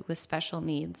kid with special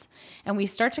needs. And we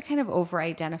start to kind of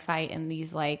over-identify in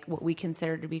these like what we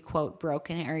consider to be, quote,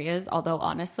 broken areas. Although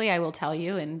honestly, I will tell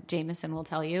you, and Jameson will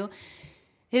tell you,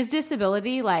 his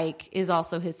disability like is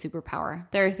also his superpower.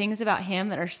 There are things about him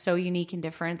that are so unique and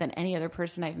different than any other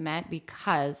person I've met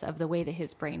because of the way that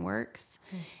his brain works.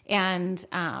 And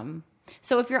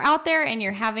so if you're out there and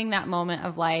you're having that moment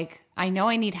of like, I know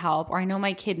I need help, or I know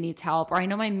my kid needs help, or I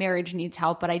know my marriage needs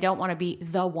help, but I don't want to be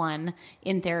the one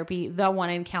in therapy, the one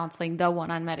in counseling, the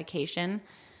one on medication,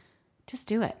 just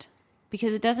do it.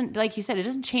 Because it doesn't, like you said, it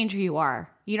doesn't change who you are.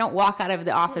 You don't walk out of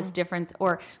the office different,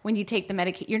 or when you take the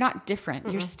medication, you're not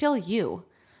different. You're still you.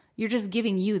 You're just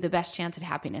giving you the best chance at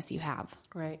happiness you have.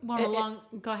 Right.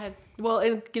 Go ahead. Well,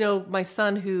 and my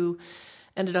son who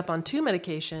ended up on 2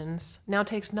 medications now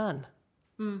takes none.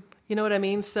 You know what I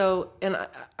mean? So, and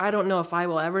I don't know if I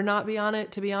will ever not be on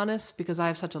it, to be honest, because I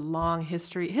have such a long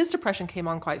history. His depression came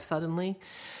on quite suddenly.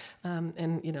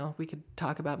 And, we could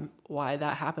talk about why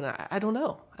that happened. I don't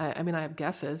know. I mean, I have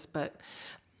guesses, but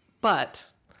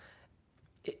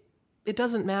it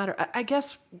doesn't matter. I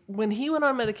guess when he went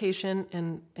on medication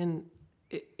and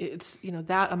it's,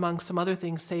 that among some other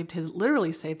things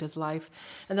literally saved his life.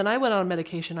 And then I went on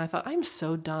medication. I thought, I'm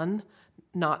so done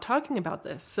not talking about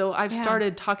this. So I've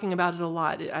started talking about it a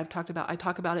lot. I talk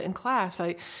about it in class.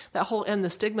 That whole end the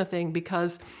stigma thing,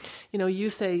 because, you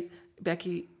say,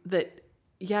 Becky, that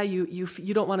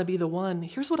you don't want to be the one.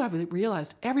 Here's what I've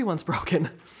realized. Everyone's broken.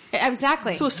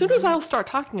 Exactly. So as soon as I'll start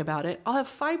talking about it, I'll have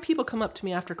 5 people come up to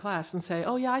me after class and say,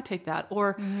 oh yeah, I take that.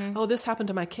 Or, oh, this happened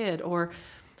to my kid. Or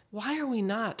why are we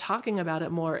not talking about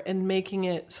it more and making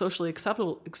it socially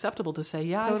acceptable to say,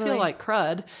 yeah, totally. I feel like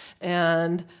crud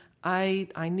and I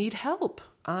need help.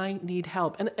 I need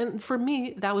help. And for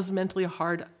me, that was mentally a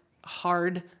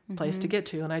hard place to get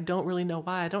to. And I don't really know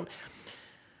why.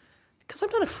 Because I'm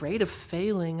not afraid of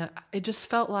failing. It just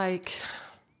felt like,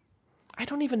 I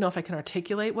don't even know if I can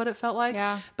articulate what it felt like.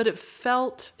 Yeah. But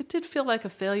it did feel like a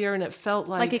failure, and it felt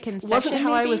like a concession, wasn't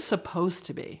how maybe? I was supposed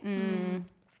to be. And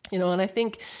I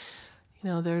think,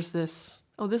 there's this,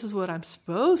 this is what I'm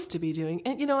supposed to be doing.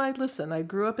 And, I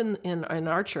grew up in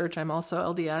our church. I'm also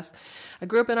LDS. I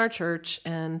grew up in our church,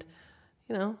 and,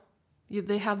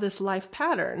 they have this life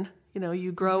pattern.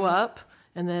 You grow up,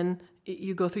 and then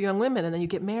you go through young women, and then you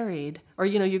get married, or,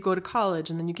 you go to college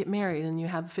and then you get married and you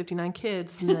have 59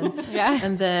 kids, and then,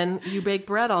 and then you bake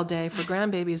bread all day for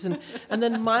grandbabies. And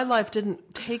then my life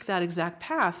didn't take that exact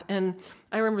path. And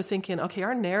I remember thinking, okay,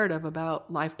 our narrative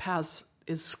about life paths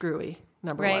is screwy,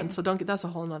 number one. So that's a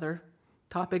whole nother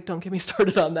topic. Don't get me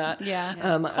started on that.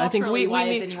 I think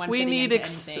we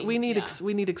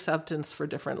need acceptance for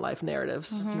different life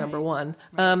narratives. That's number one.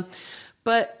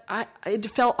 But it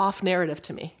felt off narrative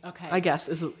to me. Okay, I guess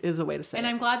is a way to say it. And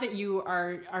I'm glad that you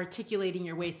are articulating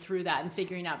your way through that and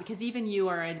figuring out, because even you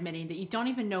are admitting that you don't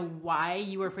even know why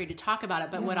you were afraid to talk about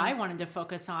it. But what I wanted to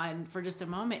focus on for just a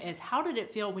moment is, how did it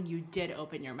feel when you did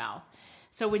open your mouth?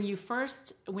 So when you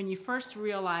first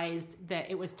realized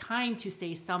that it was time to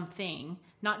say something,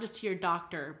 not just to your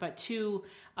doctor, but to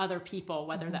other people,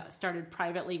 whether that started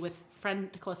privately with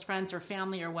close friends or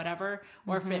family or whatever,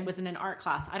 or if it was in an art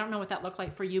class. I don't know what that looked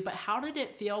like for you, but how did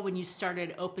it feel when you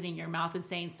started opening your mouth and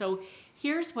saying, so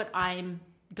here's what I'm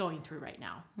going through right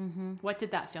now? What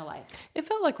did that feel like? It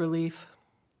felt like relief.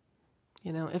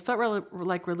 It felt really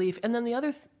like relief. And then the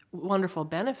other wonderful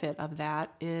benefit of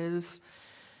that is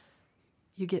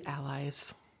you get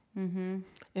allies.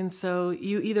 And so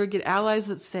you either get allies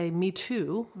that say, me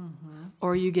too,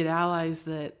 or you get allies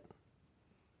that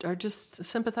are just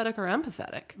sympathetic or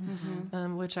empathetic,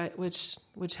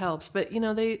 which helps. But,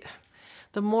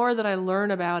 the more that I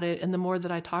learn about it and the more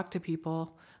that I talk to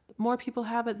people, more people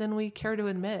have it than we care to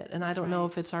admit. And I don't know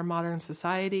if it's our modern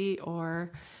society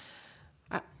or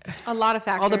a lot of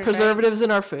factors, all the preservatives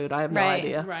in our food. I have no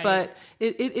idea, but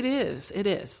it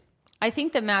is. I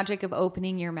think the magic of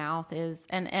opening your mouth is,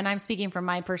 and I'm speaking from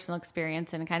my personal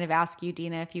experience and kind of ask you,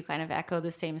 Dina, if you kind of echo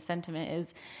the same sentiment,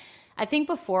 is I think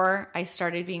before I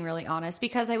started being really honest,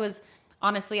 because I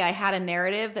had a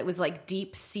narrative that was like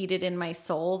deep seated in my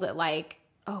soul that like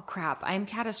oh crap, I'm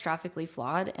catastrophically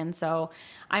flawed. And so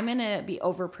I'm going to be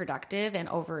overproductive and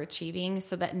overachieving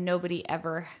so that nobody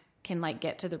ever can like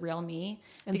get to the real me.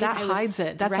 And that hides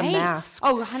it. That's right? a mask.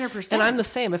 Oh, 100%. And I'm the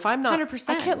same. If I'm not, 100%.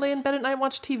 I can't lay in bed at night and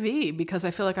watch TV because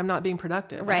I feel like I'm not being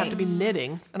productive. Right. I have to be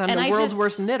knitting, and I'm And the I world's just-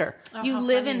 worst knitter. You how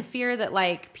live funny. in fear that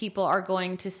like people are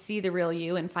going to see the real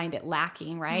you and find it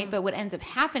lacking, right? But what ends up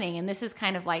happening, and this is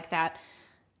kind of like that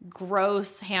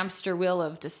gross hamster wheel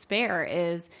of despair,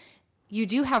 is you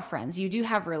do have friends, you do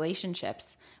have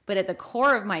relationships, but at the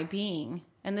core of my being,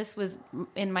 and this was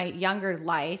in my younger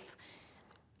life,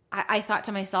 I thought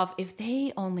to myself, if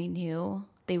they only knew,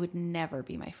 they would never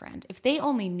be my friend. If they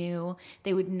only knew,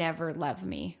 they would never love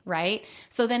me, right?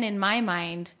 So then in my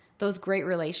mind, those great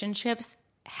relationships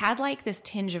had like this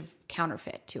tinge of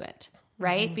counterfeit to it,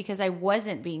 right? Because I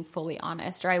wasn't being fully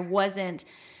honest, or I wasn't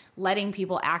letting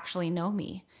people actually know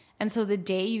me. And so the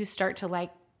day you start to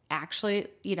like actually,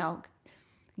 you know,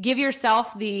 give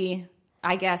yourself the,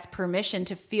 I guess, permission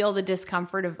to feel the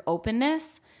discomfort of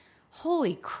openness,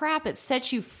 holy crap, it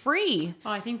sets you free. Oh,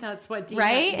 I think that's what Dina,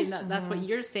 Right? Dina, that's what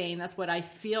you're saying. That's what I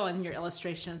feel in your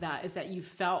illustration of that, is that you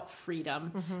felt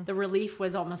freedom. The relief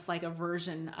was almost like a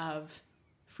version of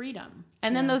freedom.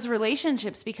 And then those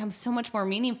relationships become so much more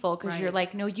meaningful because Right. you're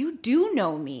like, no, you do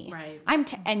know me. Right.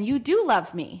 And you do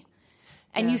love me.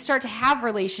 And you start to have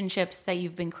relationships that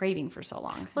you've been craving for so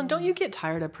long. Well, and don't you get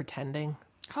tired of pretending?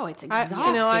 Oh, it's I,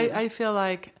 exhausting. I feel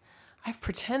like I've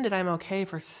pretended I'm okay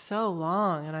for so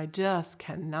long, and I just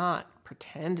cannot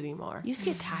pretend anymore. You just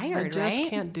get I tired, just right?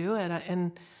 can't do it.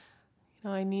 And you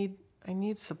know, I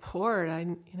need support.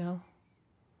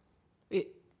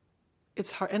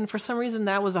 It's hard, and for some reason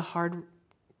that was a hard.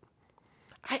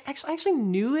 I actually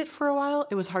knew it for a while.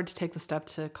 It was hard to take the step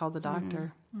to call the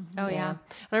doctor. Oh, yeah. And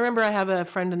I remember I have a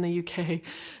friend in the UK,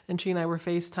 and she and I were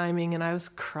FaceTiming, and I was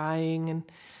crying,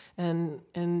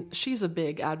 and she's a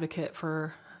big advocate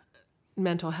for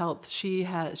mental health. She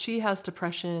has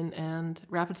depression and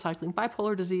rapid cycling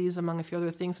bipolar disease, among a few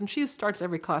other things. And she starts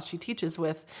every class she teaches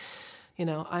with, you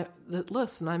know,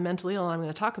 listen, I'm mentally ill and I'm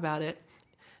going to talk about it.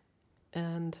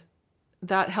 And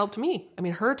that helped me. I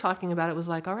mean, her talking about it was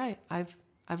like, all right,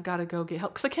 I've got to go get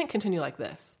help because I can't continue like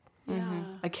this. Yeah.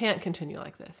 I can't continue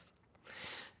like this.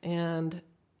 And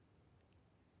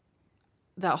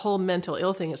that whole mental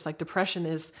ill thing, it's like depression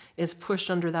is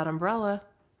pushed under that umbrella.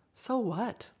 So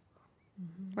what?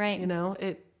 Right. You know,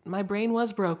 my brain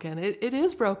was broken. It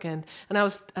is broken. And I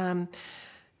was,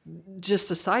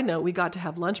 just a side note, we got to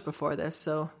have lunch before this,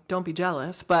 so don't be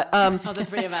jealous. But Oh, the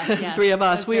three of us. Yes. three of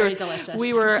us, It was very delicious.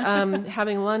 we were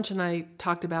having lunch, and I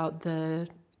talked about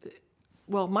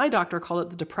my doctor called it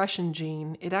the depression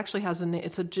gene. It actually has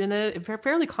it's a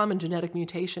fairly common genetic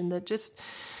mutation that just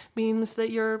means that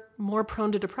you're more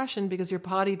prone to depression because your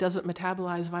body doesn't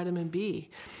metabolize vitamin B.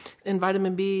 And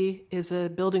vitamin B is a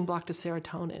building block to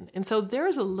serotonin. And so there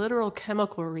is a literal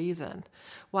chemical reason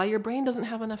why your brain doesn't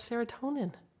have enough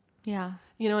serotonin. Yeah.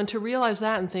 You know, and to realize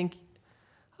that and think,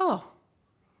 oh,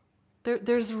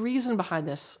 there's a reason behind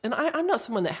this. And I'm not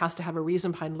someone that has to have a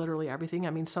reason behind literally everything. I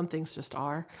mean, some things just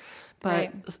are. But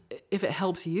Right. if it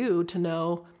helps you to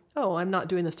know, oh, I'm not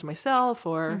doing this to myself,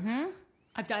 or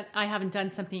I haven't done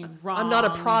something wrong. I'm not a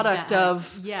product that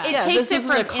has- of Yeah. It Yeah, takes this it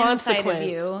isn't from a inside of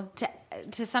consequence. you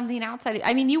to something outside.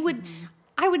 I mean, you would.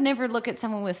 I would never look at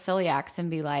someone with celiacs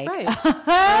and be like, Right.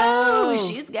 "Oh,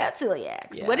 she's got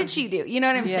celiacs. Yeah. What did she do?" You know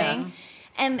what I'm Yeah. saying?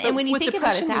 And But when you with think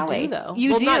about it depression, that you way, do, though. you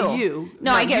well, do. not you.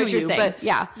 No, not I get what you're saying. But,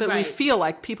 yeah, but we Right. feel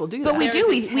like people do but that. we There do. is a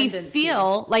We tendency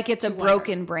feel like it's a wonder.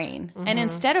 broken brain, and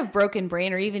instead of broken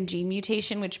brain or even gene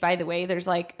mutation, which by the way, there's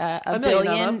like a million of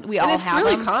billion. them. We And all it's have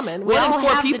really them. common. We One in all 4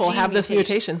 have the people gene have this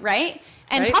mutation. right?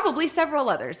 And Right? probably several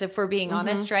others, if we're being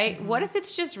honest, right? What if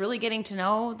it's just really getting to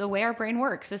know the way our brain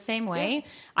works the same way?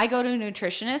 I go to a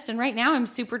nutritionist, and right now I'm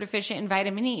super deficient in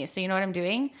vitamin E. So you know what I'm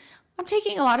doing? I'm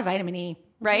taking a lot of vitamin E,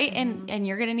 right? And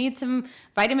you're going to need some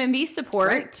vitamin B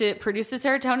support to produce the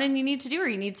serotonin you need to do, or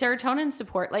you need serotonin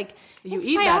support. Like You it's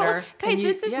eat better, guys. and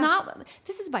This is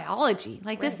this is biology.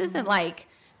 Like this isn't like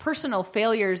personal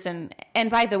failures. And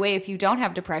by the way, if you don't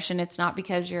have depression, it's not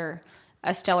because you're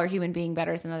a stellar human being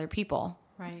better than other people.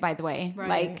 Right. By the way, Right.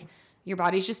 like your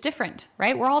body's just different,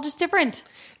 right? We're all just different.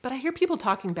 But I hear people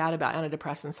talking bad about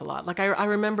antidepressants a lot. Like I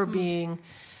remember being,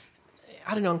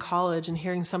 I don't know, in college and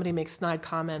hearing somebody make snide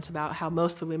comments about how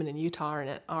most of the women in Utah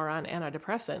are on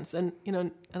antidepressants. And, you know,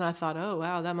 and I thought, oh,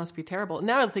 wow, that must be terrible.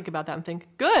 Now I think about that and think,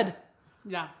 good.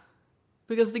 Yeah.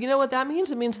 Because you know what that means?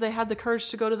 It means they had the courage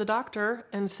to go to the doctor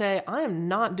and say, I am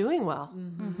not doing well.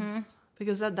 Mm-hmm.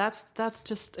 Because that's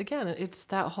just, again, it's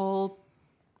that whole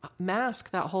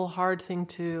mask, that whole hard thing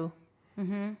to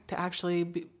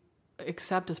actually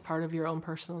accept as part of your own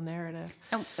personal narrative.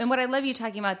 And what I love you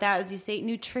talking about that is you say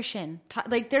nutrition.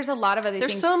 Like there's a lot of other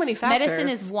things. There's so many factors. Medicine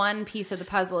is one piece of the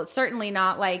puzzle. It's certainly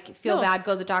not like feel bad,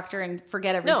 go to the doctor and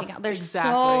forget everything else. There's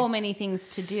so many things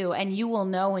to do. And you will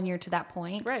know when you're to that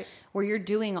point where you're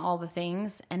doing all the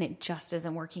things and it just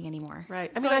isn't working anymore. Right.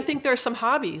 I think there are some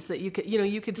hobbies that you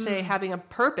could say having a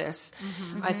purpose,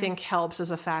 I think helps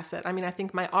as a facet. I mean, I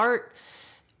think my art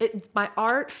was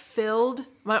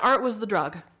the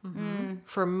drug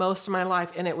for most of my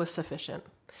life, and it was sufficient.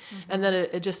 And then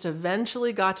it just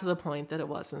eventually got to the point that it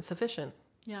wasn't sufficient.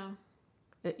 Yeah.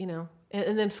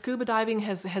 And then scuba diving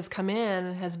has come in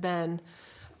and has been,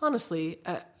 honestly,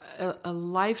 a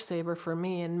lifesaver for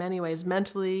me in many ways,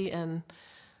 mentally, and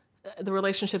the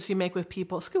relationships you make with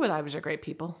people. Scuba divers are great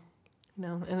people,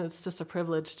 and it's just a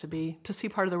privilege to see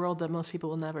part of the world that most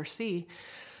people will never see.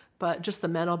 But just the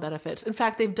mental benefits. In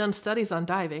fact, they've done studies on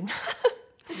diving.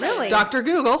 Really? Dr.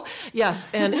 Google. Yes.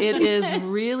 And it is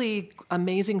really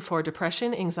amazing for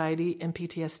depression, anxiety, and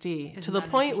PTSD. To the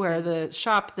point where the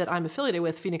shop that I'm affiliated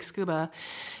with, Phoenix Scuba,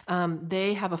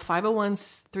 they have a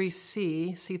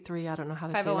 501c3, I don't know how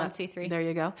to say that. 501c3. There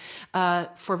you go.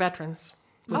 For veterans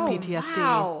with PTSD.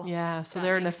 Wow. Yeah. So That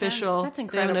they're an makes sense. official, That's they have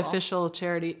incredible. an official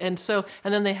charity. And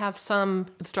then they have some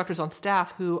instructors on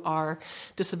staff who are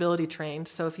disability trained.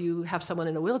 So if you have someone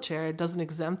in a wheelchair, it doesn't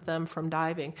exempt them from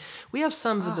diving. We have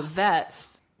some of the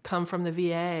vets come from the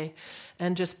VA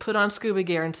and just put on scuba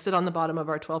gear and sit on the bottom of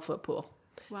our 12-foot pool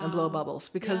and blow bubbles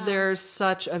because there's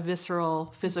such a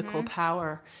visceral physical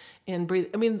power in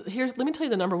breathing. I mean, let me tell you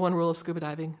the number one rule of scuba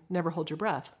diving: never hold your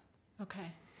breath.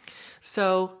 Okay.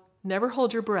 So never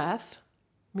hold your breath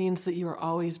means that you are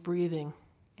always breathing.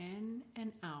 In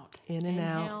and out. In and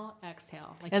out. Inhale,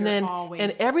 exhale. Like And you're then, always...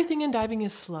 and everything in diving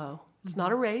is slow. It's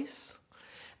not a race.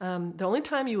 The only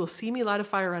time you will see me light a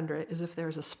fire under it is if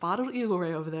there's a spotted eagle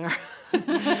ray over there,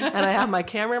 and I have my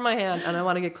camera in my hand, and I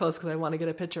want to get close because I want to get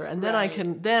a picture, and then I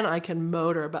can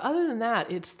motor. But other than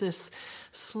that, it's this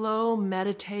slow,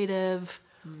 meditative,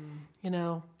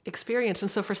 experience. And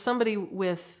so for somebody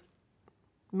with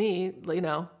me,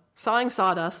 sawing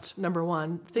sawdust, number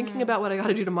one, thinking about what I got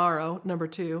to do tomorrow, number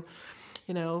two.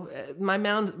 My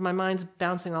mind's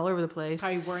bouncing all over the place.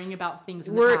 Probably worrying about things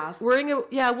in the past.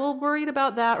 Worrying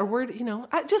about that, or worried.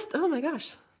 Oh my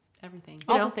gosh, Everything.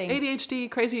 All the things.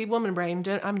 ADHD, crazy woman brain.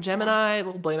 I'm Gemini.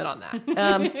 We'll blame it on that.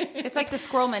 It's like the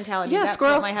squirrel mentality. Yeah, That's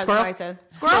squirrel. what my husband always says.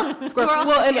 Squirrel.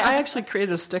 Well, and I actually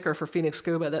created a sticker for Phoenix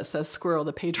Scuba that says "Squirrel,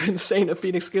 the patron saint of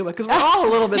Phoenix Scuba," because we're all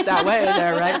a little bit that way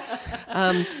there, right?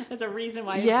 There's a reason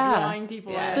why it's drawing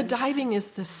people in. The diving is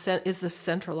the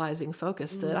centralizing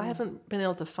focus that I haven't been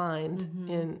able to find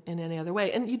in any other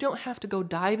way. And you don't have to go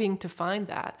diving to find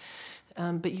that.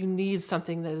 But you need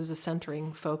something that is a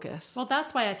centering focus. Well,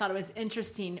 that's why I thought it was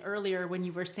interesting earlier when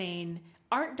you were saying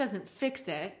art doesn't fix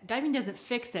it, diving doesn't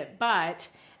fix it, but,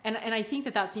 and I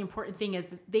think that's the important thing is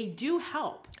that they do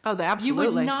help. Oh, they absolutely.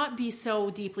 You would not be so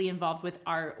deeply involved with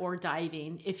art or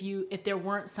diving if there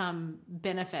weren't some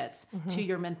benefits to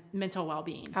your mental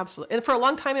well-being. Absolutely. And for a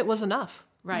long time, it was enough.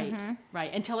 Right,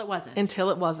 right. Until it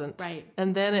wasn't. Right.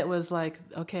 And then it was like,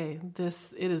 okay,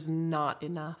 it is not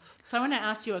enough. So I want to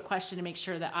ask you a question to make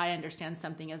sure that I understand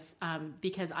something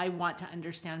because I want to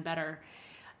understand better.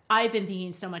 I've been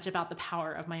thinking so much about the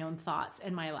power of my own thoughts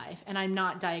in my life, and I'm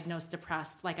not diagnosed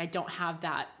depressed. Like I don't have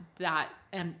that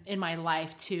in my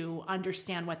life to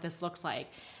understand what this looks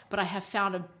like, but I have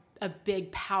found a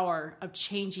big power of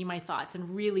changing my thoughts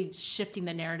and really shifting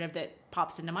the narrative that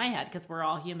pops into my head because we're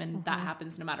all human. That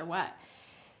happens no matter what.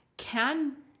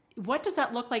 What does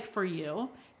that look like for you?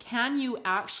 Can you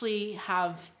actually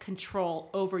have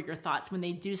control over your thoughts when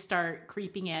they do start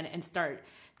creeping in and start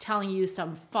telling you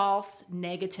some false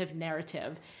negative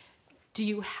narrative? Do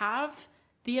you have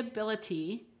the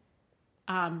ability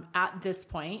at this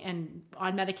point, and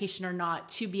on medication or not,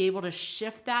 to be able to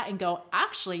shift that and go,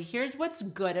 actually, here's what's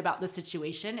good about the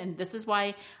situation, and this is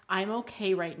why I'm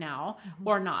okay right now,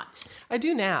 or not? I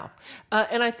do now.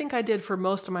 And I think I did for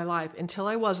most of my life until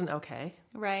I wasn't okay.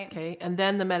 Right. Okay. And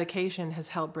then the medication has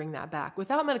helped bring that back.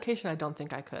 Without medication, I don't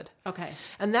think I could. Okay.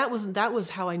 And that was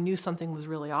how I knew something was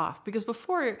really off. Because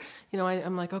before,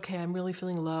 I'm like, okay, I'm really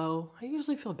feeling low. I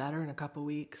usually feel better in a couple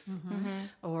weeks.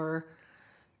 Or...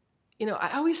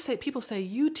 I always say, people say,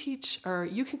 you teach or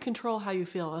you can control how you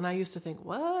feel. And I used to think,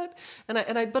 what? But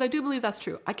I do believe that's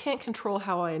true. I can't control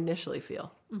how I initially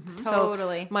feel.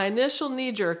 Totally. So my initial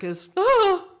knee jerk is,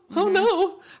 oh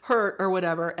no, hurt or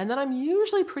whatever. And then I'm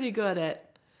usually pretty good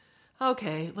at,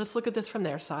 okay, let's look at this from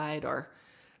their side, or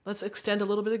let's extend a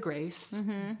little bit of grace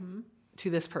to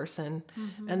this person.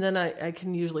 And then I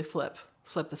can usually flip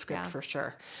flip the script for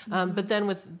sure. But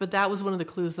that was one of the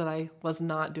clues that I was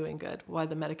not doing good, why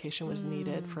the medication was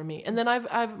needed for me. And then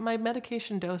my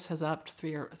medication dose has upped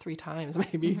three times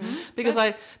maybe because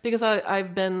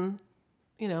I've been,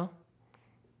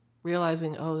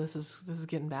 realizing, this is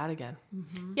getting bad again.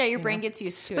 Yeah, your brain gets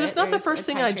used to it. But it's not the first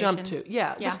thing I jump to.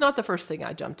 Yeah, it's not the first thing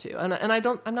I jump to. And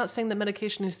I'm not saying that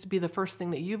medication needs to be the first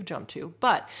thing that you've jumped to.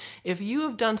 But if you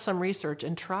have done some research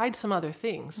and tried some other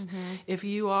things, if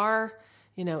you are,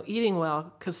 eating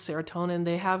well, because serotonin,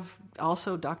 they have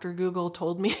also, Dr. Google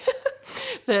told me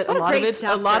that a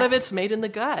lot of it's made in the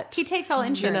gut. He takes all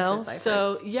insurances.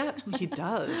 So yeah, he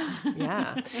does.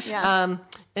 Yeah.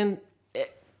 And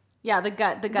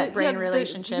the gut-brain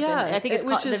relationship. Yeah, and I think it's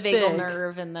called the vagal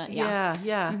nerve and the,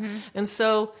 Yeah. And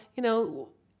so,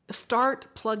 start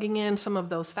plugging in some of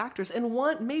those factors. And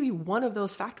maybe one of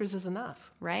those factors is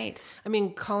enough. Right. I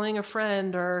mean, calling a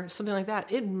friend or something like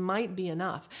that, it might be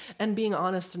enough. And being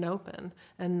honest and open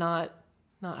and not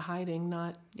hiding,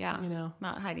 not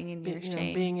hiding in your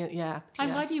shame. I'm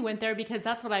glad you went there, because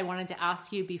that's what I wanted to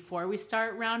ask you before we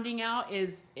start rounding out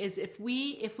is if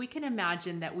we can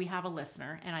imagine that we have a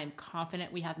listener, and I'm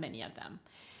confident we have many of them,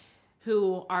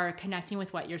 who are connecting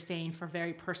with what you're saying for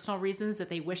very personal reasons that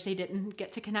they wish they didn't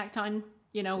get to connect on,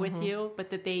 with you,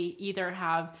 but that they either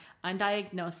have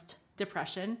undiagnosed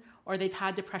depression, or they've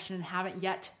had depression and haven't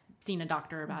yet seen a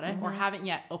doctor about it, or haven't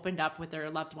yet opened up with their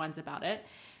loved ones about it.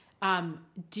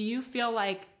 Do you feel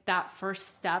like that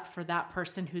first step for that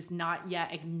person who's not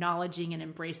yet acknowledging and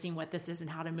embracing what this is and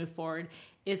how to move forward,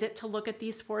 is it to look at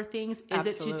these 4 things? Is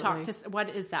Absolutely. it to talk to, what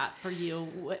is that for you?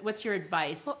 What's your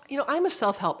advice? Well, I'm a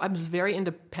self-help. I'm very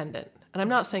independent. And I'm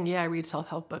not saying, I read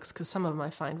self-help books, because some of them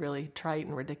I find really trite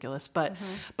and ridiculous. But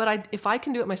if I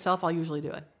can do it myself, I'll usually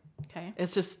do it. Okay.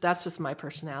 That's just my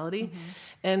personality.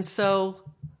 And so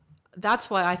that's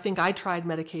why I think I tried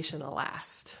medication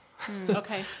last.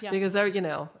 Okay. Yeah. Because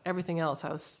everything else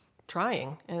I was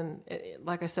trying, and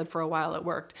like I said, for a while it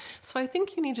worked. So I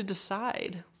think you need to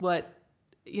decide what,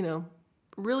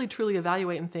 really truly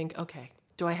evaluate and think, okay,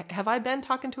 have I been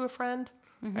talking to a friend?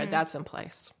 Right, that's in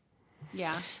place.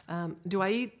 Yeah. Do I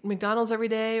eat McDonald's every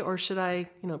day, or should I,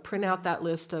 print out that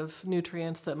list of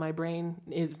nutrients that my brain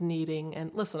is needing?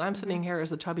 And listen, I'm sitting here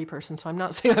as a chubby person, so I'm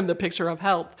not saying I'm the picture of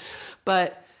health,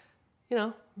 but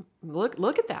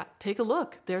look at that. Take a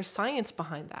look. There's science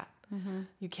behind that.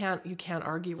 You can't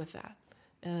argue with that.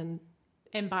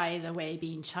 And by the way,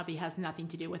 being chubby has nothing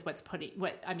to do with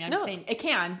I'm saying it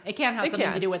can have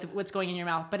something to do with what's going in your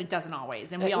mouth, but it doesn't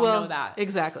always. And we all know that.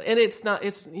 Exactly. And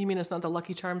you mean it's not the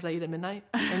Lucky Charms I eat at midnight?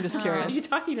 I'm just curious. What are you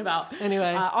talking about?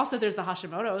 Anyway. Also there's the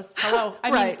Hashimoto's. Hello.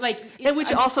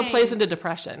 Which also plays into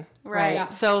depression. Right. Yeah.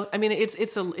 So, I mean,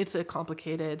 it's a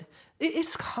complicated,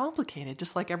 it's complicated,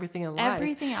 just like everything in life.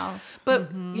 Everything else.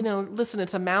 But, listen,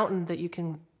 it's a mountain that you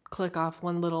can click off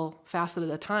one little facet at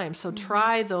a time. So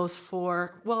try those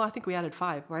 4. Well, I think we added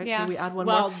 5, right? Yeah. Did we add one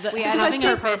more? We added having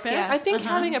a purpose. Yes. I think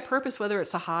having a purpose, whether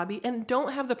it's a hobby, and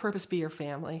don't have the purpose be your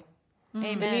family.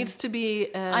 Amen. It needs to be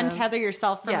untether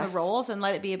yourself from the roles and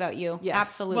let it be about you. Yes.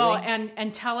 Absolutely. Well,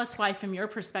 and tell us why, from your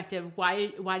perspective,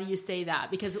 why do you say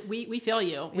that? Because we feel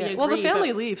you. We agree, well, the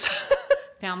family leaves.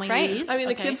 Family right? leaves. I mean,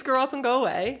 the kids grow up and go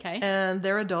away, and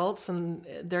they're adults, and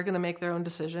they're going to make their own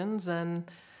decisions. And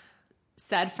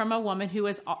said from a woman who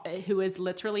is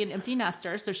literally an empty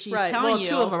nester, so she's right. telling you.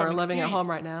 2 of them are living at home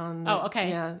right now. And okay.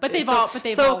 Yeah. But they've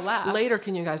all left. Later,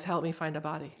 can you guys help me find a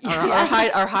body or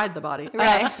hide the body?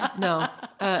 Right. No,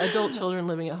 adult children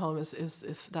living at home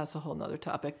is that's a whole nother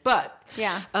topic. But they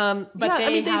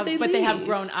have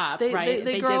grown up, right?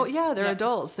 They grow. They're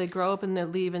adults. They grow up and they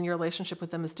leave, and your relationship with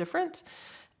them is different.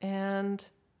 And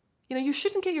you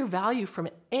shouldn't get your value from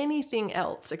anything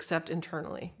else except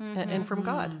internally and from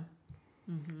God.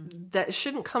 That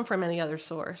shouldn't come from any other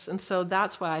source. And so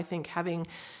that's why I think having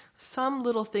some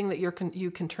little thing that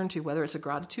you can turn to, whether it's a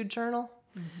gratitude journal,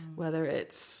 whether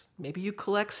it's maybe you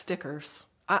collect stickers.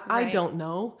 I don't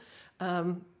know.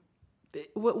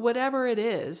 Whatever it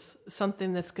is,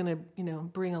 something that's going to,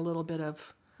 bring a little bit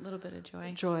of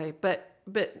joy.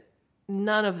 But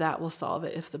none of that will solve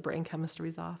it if the brain chemistry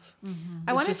is off.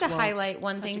 I wanted to highlight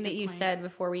one thing that you said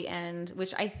before we end,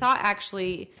 which I thought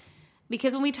actually,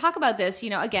 because when we talk about this,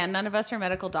 again, none of us are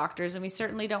medical doctors, and we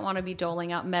certainly don't want to be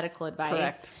doling out medical advice.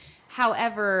 Correct.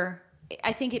 However,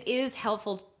 I think it is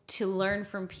helpful to learn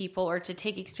from people or to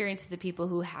take experiences of people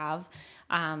who have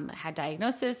had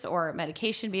diagnosis or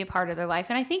medication be a part of their life.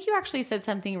 And I think you actually said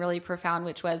something really profound,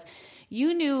 which was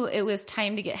you knew it was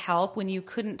time to get help when you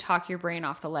couldn't talk your brain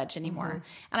off the ledge anymore.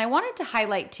 And I wanted to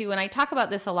highlight too, and I talk about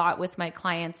this a lot with my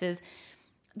clients, is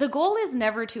the goal is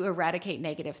never to eradicate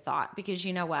negative thought, because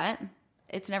you know what?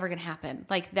 it's never going to happen.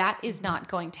 Like that is not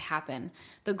going to happen.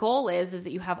 The goal is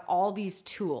that you have all these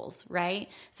tools, right?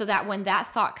 So that when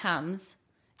that thought comes,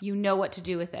 you know what to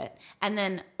do with it. And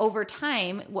then over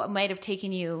time, what might have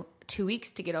taken you 2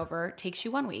 weeks to get over takes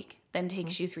you 1 week, then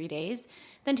takes you 3 days,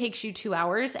 then takes you 2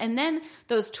 hours. And then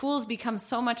those tools become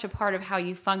so much a part of how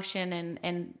you function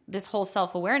and this whole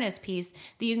self-awareness piece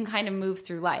that you can kind of move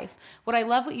through life. What I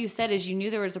love what you said is you knew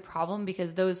there was a problem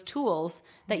because those tools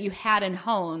that you had and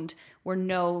honed were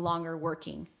no longer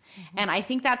working. And I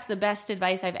think that's the best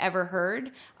advice I've ever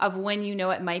heard of when you know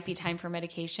it might be time for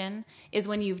medication is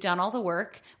when you've done all the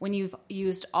work, when you've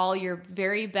used all your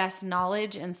very best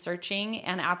knowledge and searching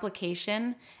and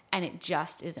application, and it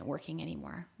just isn't working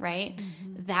anymore, right?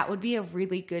 That would be a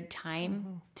really good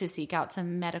time to seek out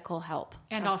some medical help.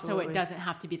 And also it doesn't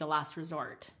have to be the last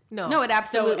resort. No, it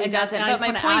absolutely doesn't. But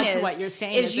my point is, to what you're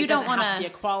saying is you don't want to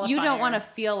to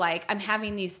feel like I'm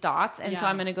having these thoughts, and so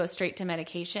I'm going to go straight to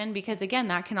medication because again,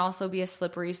 that can also be a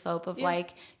slippery slope of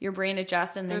like your brain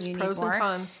adjusts and then you need more. There's pros and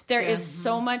cons. There is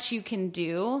so much you can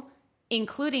do,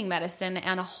 including medicine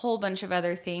and a whole bunch of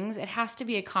other things. It has to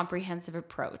be a comprehensive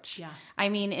approach. Yeah. I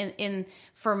mean,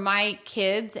 for my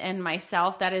kids and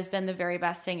myself, that has been the very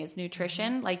best thing is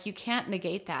nutrition. Like you can't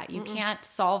negate that. You can't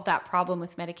solve that problem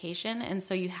with medication. And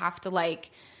so you have to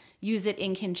like use it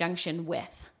in conjunction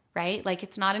with, right? Like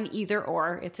it's not an either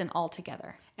or, it's an all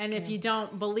together. And if you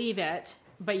don't believe it,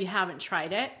 but you haven't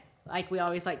tried it, like we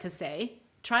always like to say,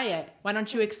 try it. Why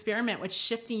don't you experiment with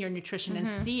shifting your nutrition and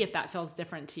see if that feels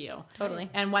different to you? Totally.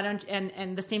 And why don't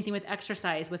and the same thing with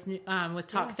exercise, with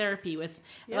talk therapy, with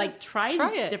like try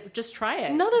it. Just try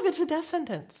it. None of it's a death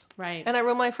sentence, right?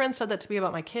 And my friend said that to me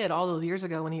about my kid all those years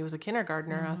ago when he was a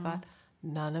kindergartner. I thought,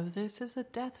 none of this is a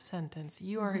death sentence.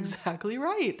 You are exactly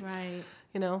right. Right.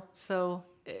 You know, so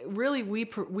really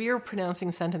we are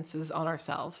pronouncing sentences on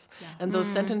ourselves, and those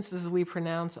sentences we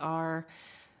pronounce are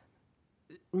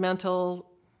mental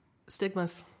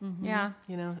stigmas. Yeah.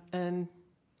 You know, and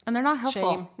they're not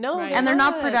helpful. Shame. No, Right. And they're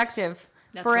not productive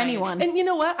for right. anyone. And you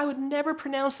know what? I would never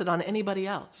pronounce it on anybody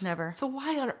else. Never. So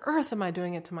why on earth am I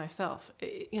doing it to myself?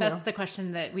 That's the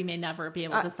question that we may never be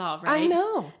able to solve, right? I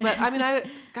know. But I mean,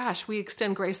 we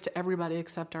extend grace to everybody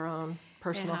except our own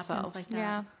personal happens selves. like that.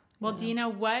 Yeah. Well, Dina,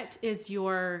 what is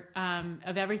your,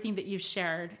 of everything that you've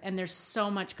shared, and there's so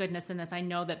much goodness in this, I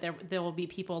know that there will be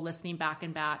people listening back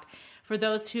and back. For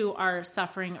those who are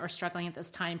suffering or struggling at this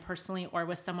time personally or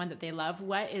with someone that they love,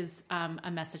 what is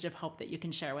a message of hope that you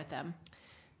can share with them?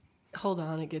 Hold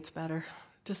on, it gets better.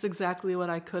 Just exactly what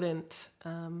I couldn't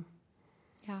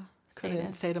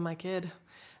say to my kid.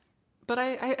 But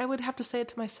I would have to say it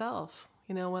to myself.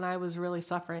 You know, when I was really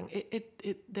suffering,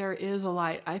 there is a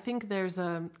light. I think there's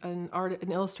an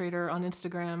illustrator on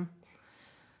Instagram.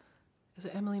 Is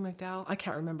it Emily McDowell? I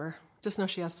can't remember. Just know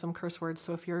she has some curse words.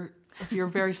 So if you're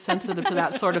very sensitive to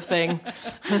that sort of thing,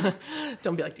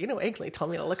 don't be like, Agley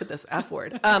told me to look at this F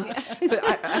word. But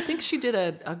I think she did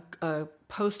a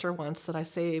poster once that I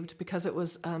saved because it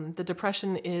was the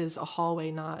depression is a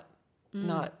hallway, not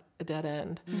a dead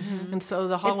end. And so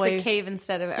the hallway, it's a cave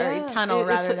instead of a tunnel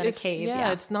rather than a cave.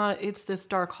 It's this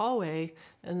dark hallway,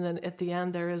 and then at the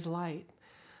end there is light.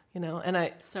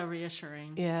 And so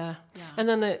reassuring. Yeah. And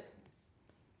then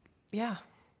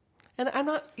and I'm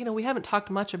not, we haven't talked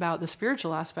much about the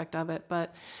spiritual aspect of it,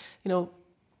 but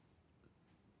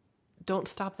don't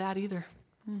stop that either.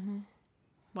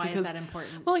 Why is that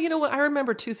important? Well, you know what? I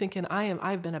remember too thinking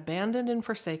I've been abandoned and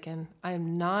forsaken.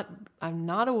 I'm not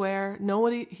aware.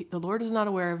 The Lord is not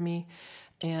aware of me,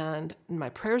 and my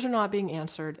prayers are not being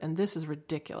answered, and this is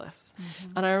ridiculous.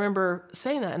 And I remember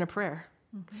saying that in a prayer,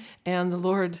 and the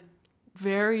Lord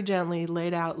very gently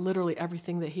laid out literally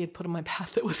everything that he had put in my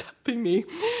path that was helping me.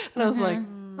 And I was like,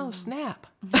 oh, snap.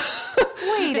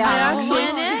 Wait a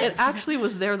minute. It actually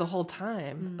was there the whole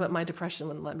time, but my depression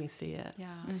wouldn't let me see it.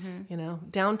 Yeah.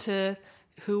 Down to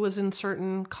who was in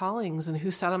certain callings and who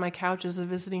sat on my couch as a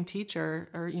visiting teacher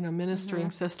or,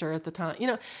 ministering sister at the time.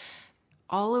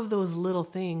 All of those little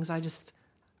things, I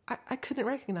couldn't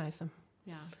recognize them.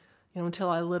 Yeah. Until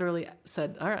I literally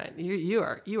said, all right, you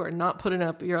are not putting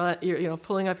up you're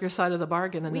pulling up your side of the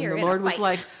bargain. And then the Lord was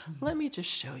like, let me just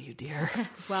show you, dear.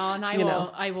 Well, and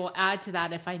I will add to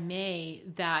that, if I may,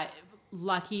 that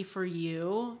lucky for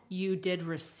you, you did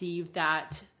receive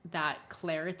that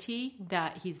clarity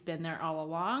that he's been there all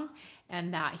along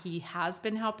and that he has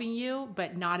been helping you,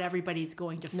 but not everybody's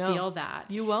going to feel that.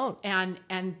 You won't.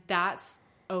 And that's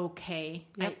okay.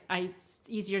 Yep. It's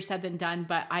easier said than done,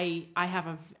 but I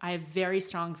have very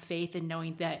strong faith in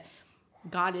knowing that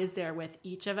God is there with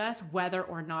each of us, whether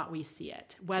or not we see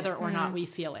it, whether or not we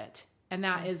feel it. And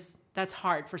that's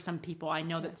hard for some people. I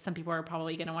know that some people are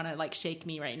probably going to want to like shake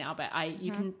me right now, but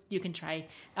you can try.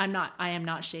 I am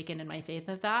not shaken in my faith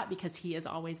of that because he is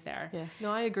always there. Yeah.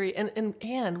 No, I agree.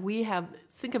 And we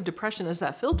think of depression as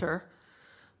that filter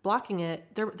blocking it.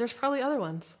 There's probably other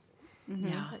ones.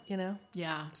 Yeah.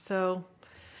 Yeah. So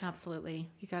absolutely.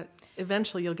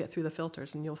 Eventually you'll get through the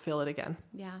filters and you'll feel it again.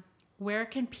 Yeah. Where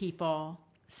can people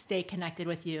stay connected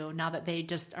with you now that they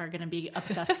just are going to be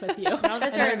obsessed with you? Now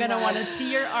that they're going to want to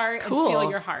see your art and feel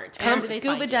your heart. Come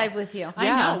scuba dive with you. I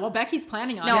know. Well, Becky's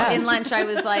planning on it. No, in lunch I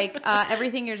was like,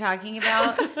 everything you're talking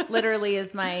about literally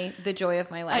is the joy of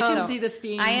my life. I can see this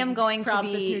being I am going to this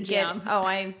new be jam.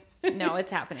 no, it's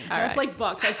happening. It's like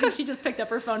booked. I think she just picked up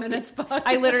her phone and it's booked.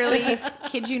 I literally,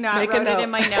 kid you not, wrote it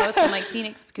in my notes. I'm like,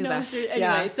 Phoenix Scuba. No,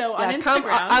 anyway, so on Instagram.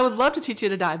 I would love to teach you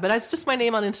to dive, but it's just my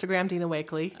name on Instagram, Dina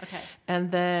Wakely. Okay. And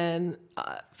then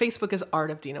Facebook is Art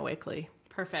of Dina Wakely.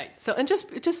 Perfect. So, and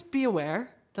just be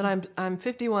aware that I'm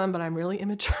 51, but I'm really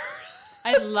immature.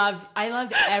 I love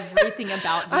everything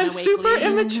about Dina Wakely. I'm super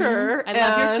immature. I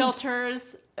love your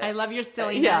filters. I love your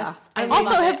silliness. Yeah.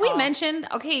 Also, have we mentioned,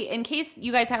 in case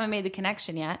you guys haven't made the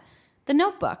connection yet, the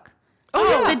Notebook.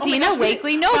 The Dina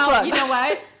Wakely Notebook. Well, you know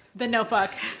what? The Notebook,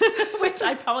 which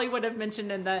I probably would have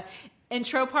mentioned in the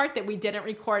intro part that we didn't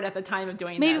record at the time of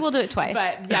doing Maybe this. we'll do it twice.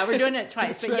 But yeah, we're doing it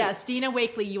twice. But right. yes, Dina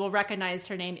Wakely, you will recognize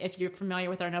her name if you're familiar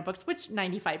with our notebooks, which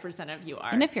 95% of you are.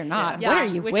 And if you're not, what are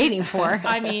you waiting for?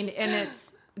 I mean, and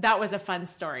that was a fun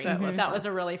story. That was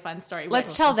a really fun story.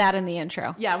 Let's tell that in the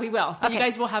intro. Yeah, we will. So you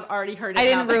guys will have already heard it. I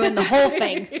didn't ruin the whole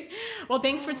thing. Well,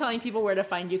 thanks for telling people where to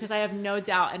find you, because I have no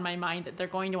doubt in my mind that they're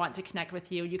going to want to connect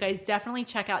with you. You guys definitely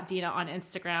check out Dina on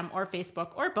Instagram or Facebook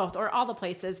or both or all the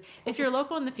places. If you're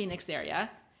local in the Phoenix area,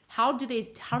 how do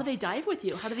they dive with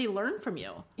you? How do they learn from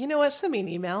you? You know what? Send me an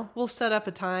email. We'll set up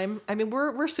a time. I mean,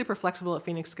 we're super flexible at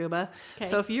Phoenix Scuba. Okay.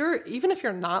 So even if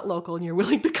you're not local and you're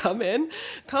willing to come and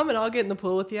I'll get in the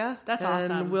pool with you. That's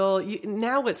and awesome.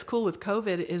 Now what's cool with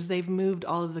COVID is they've moved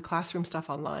all of the classroom stuff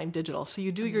online, digital. So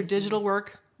you do your digital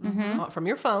work from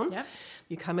your phone. Yep.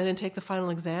 You come in and take the final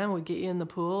exam. We get you in the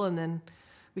pool, and then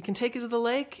we can take you to the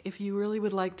lake if you really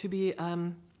would like to be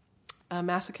a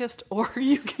masochist, or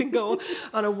you can go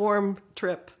on a warm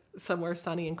trip somewhere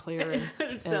sunny and clear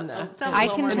I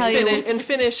can tell you and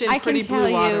finish in I pretty can tell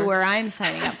blue water. you where I'm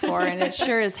signing up for, and it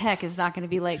sure as heck is not going to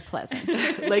be Lake Pleasant.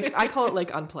 I call it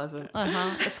Lake Unpleasant.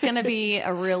 It's going to be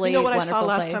a really You know what I wonderful saw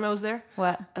last place. time I was there?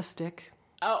 What? A stick.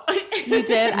 Oh, You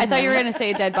did? I thought you were going to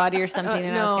say a dead body or something,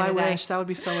 and I was No, going I to die. wish. That would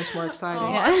be so much more exciting.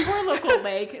 our poor local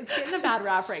lake. It's getting a bad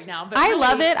rap right now. But I really,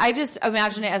 love it. I just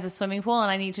imagine it as a swimming pool,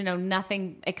 and I need to know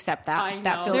nothing except that. I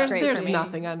That know. feels great There's for me.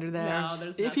 nothing under there. No,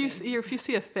 there's if you nothing.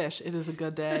 see a fish, it is a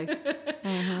good day.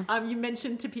 You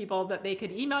mentioned to people that they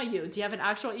could email you. Do you have an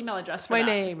actual email address for My that?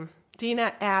 name,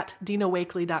 Dina at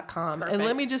DinaWakely.com. Perfect. And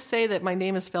let me just say that my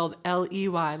name is spelled Ley.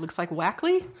 Looks like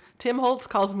Wackley. Tim Holtz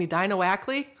calls me Dina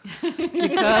Wackley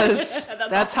because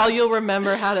that's how you'll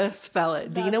remember how to spell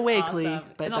it. That's Dina Wakely. awesome.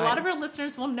 But and a lot of our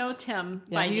listeners will know Tim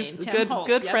by he's name. a Tim Holtz.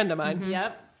 good Yep. friend of mine.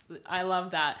 Yep. I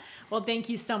love that. Well, thank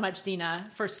you so much,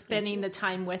 Dina, for spending the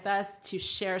time with us to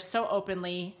share so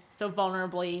openly, so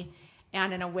vulnerably,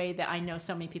 and in a way that I know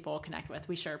so many people will connect with.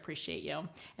 We sure appreciate you.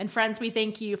 And friends, we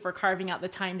thank you for carving out the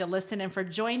time to listen and for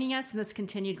joining us in this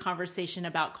continued conversation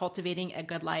about cultivating a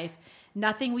good life.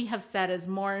 Nothing we have said is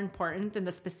more important than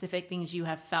the specific things you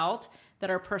have felt that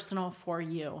are personal for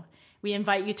you. We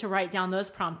invite you to write down those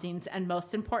promptings and,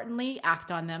 most importantly,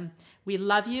 act on them. We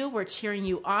love you, we're cheering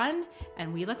you on,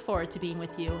 and we look forward to being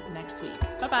with you next week.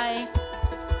 Bye-bye.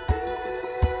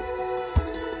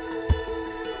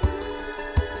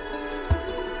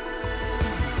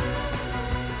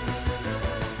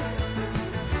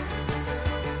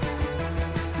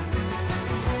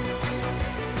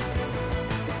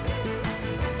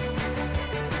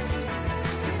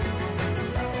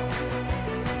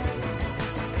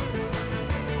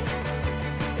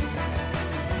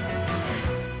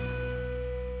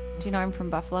 Do you know I'm from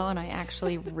Buffalo, and I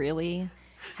actually really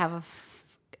have a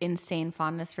insane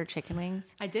fondness for chicken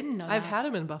wings? I didn't know that. I've had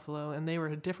them in Buffalo, and they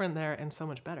were different there and so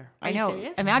much better. Are I you know.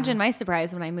 serious? Imagine my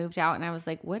surprise when I moved out, and I was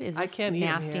like, "What is I this can't eat 'em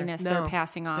here. nastiness No, they're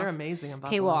passing off?" they're amazing in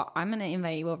Okay, Buffalo. well, I'm going to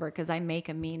invite you over because I make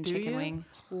a mean chicken you? wing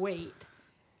Wait.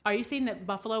 Are you saying that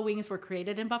buffalo wings were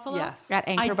created in Buffalo? Yes. at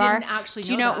Anchor I Bar. didn't actually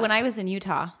Do you know know that. when I was in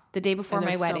Utah the day before And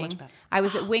my they're so wedding? much better. I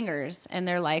was at Wingers, and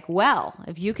they're like, "Well,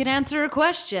 if you can answer a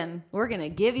question, we're going to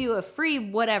give you a free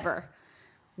whatever."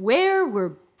 Where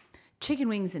were chicken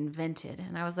wings invented?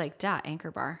 And I was like,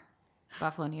 Anchor Bar,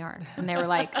 Buffalo, New York. And they were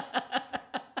like,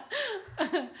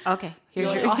 Okay, here's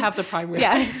I'll have the prime rib.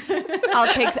 Yeah,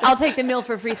 I'll take the meal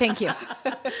for free. Thank you.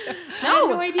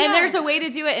 No idea. And there's a way to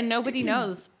do it, and nobody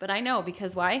knows, but I know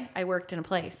because why? I worked in a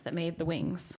place that made the wings.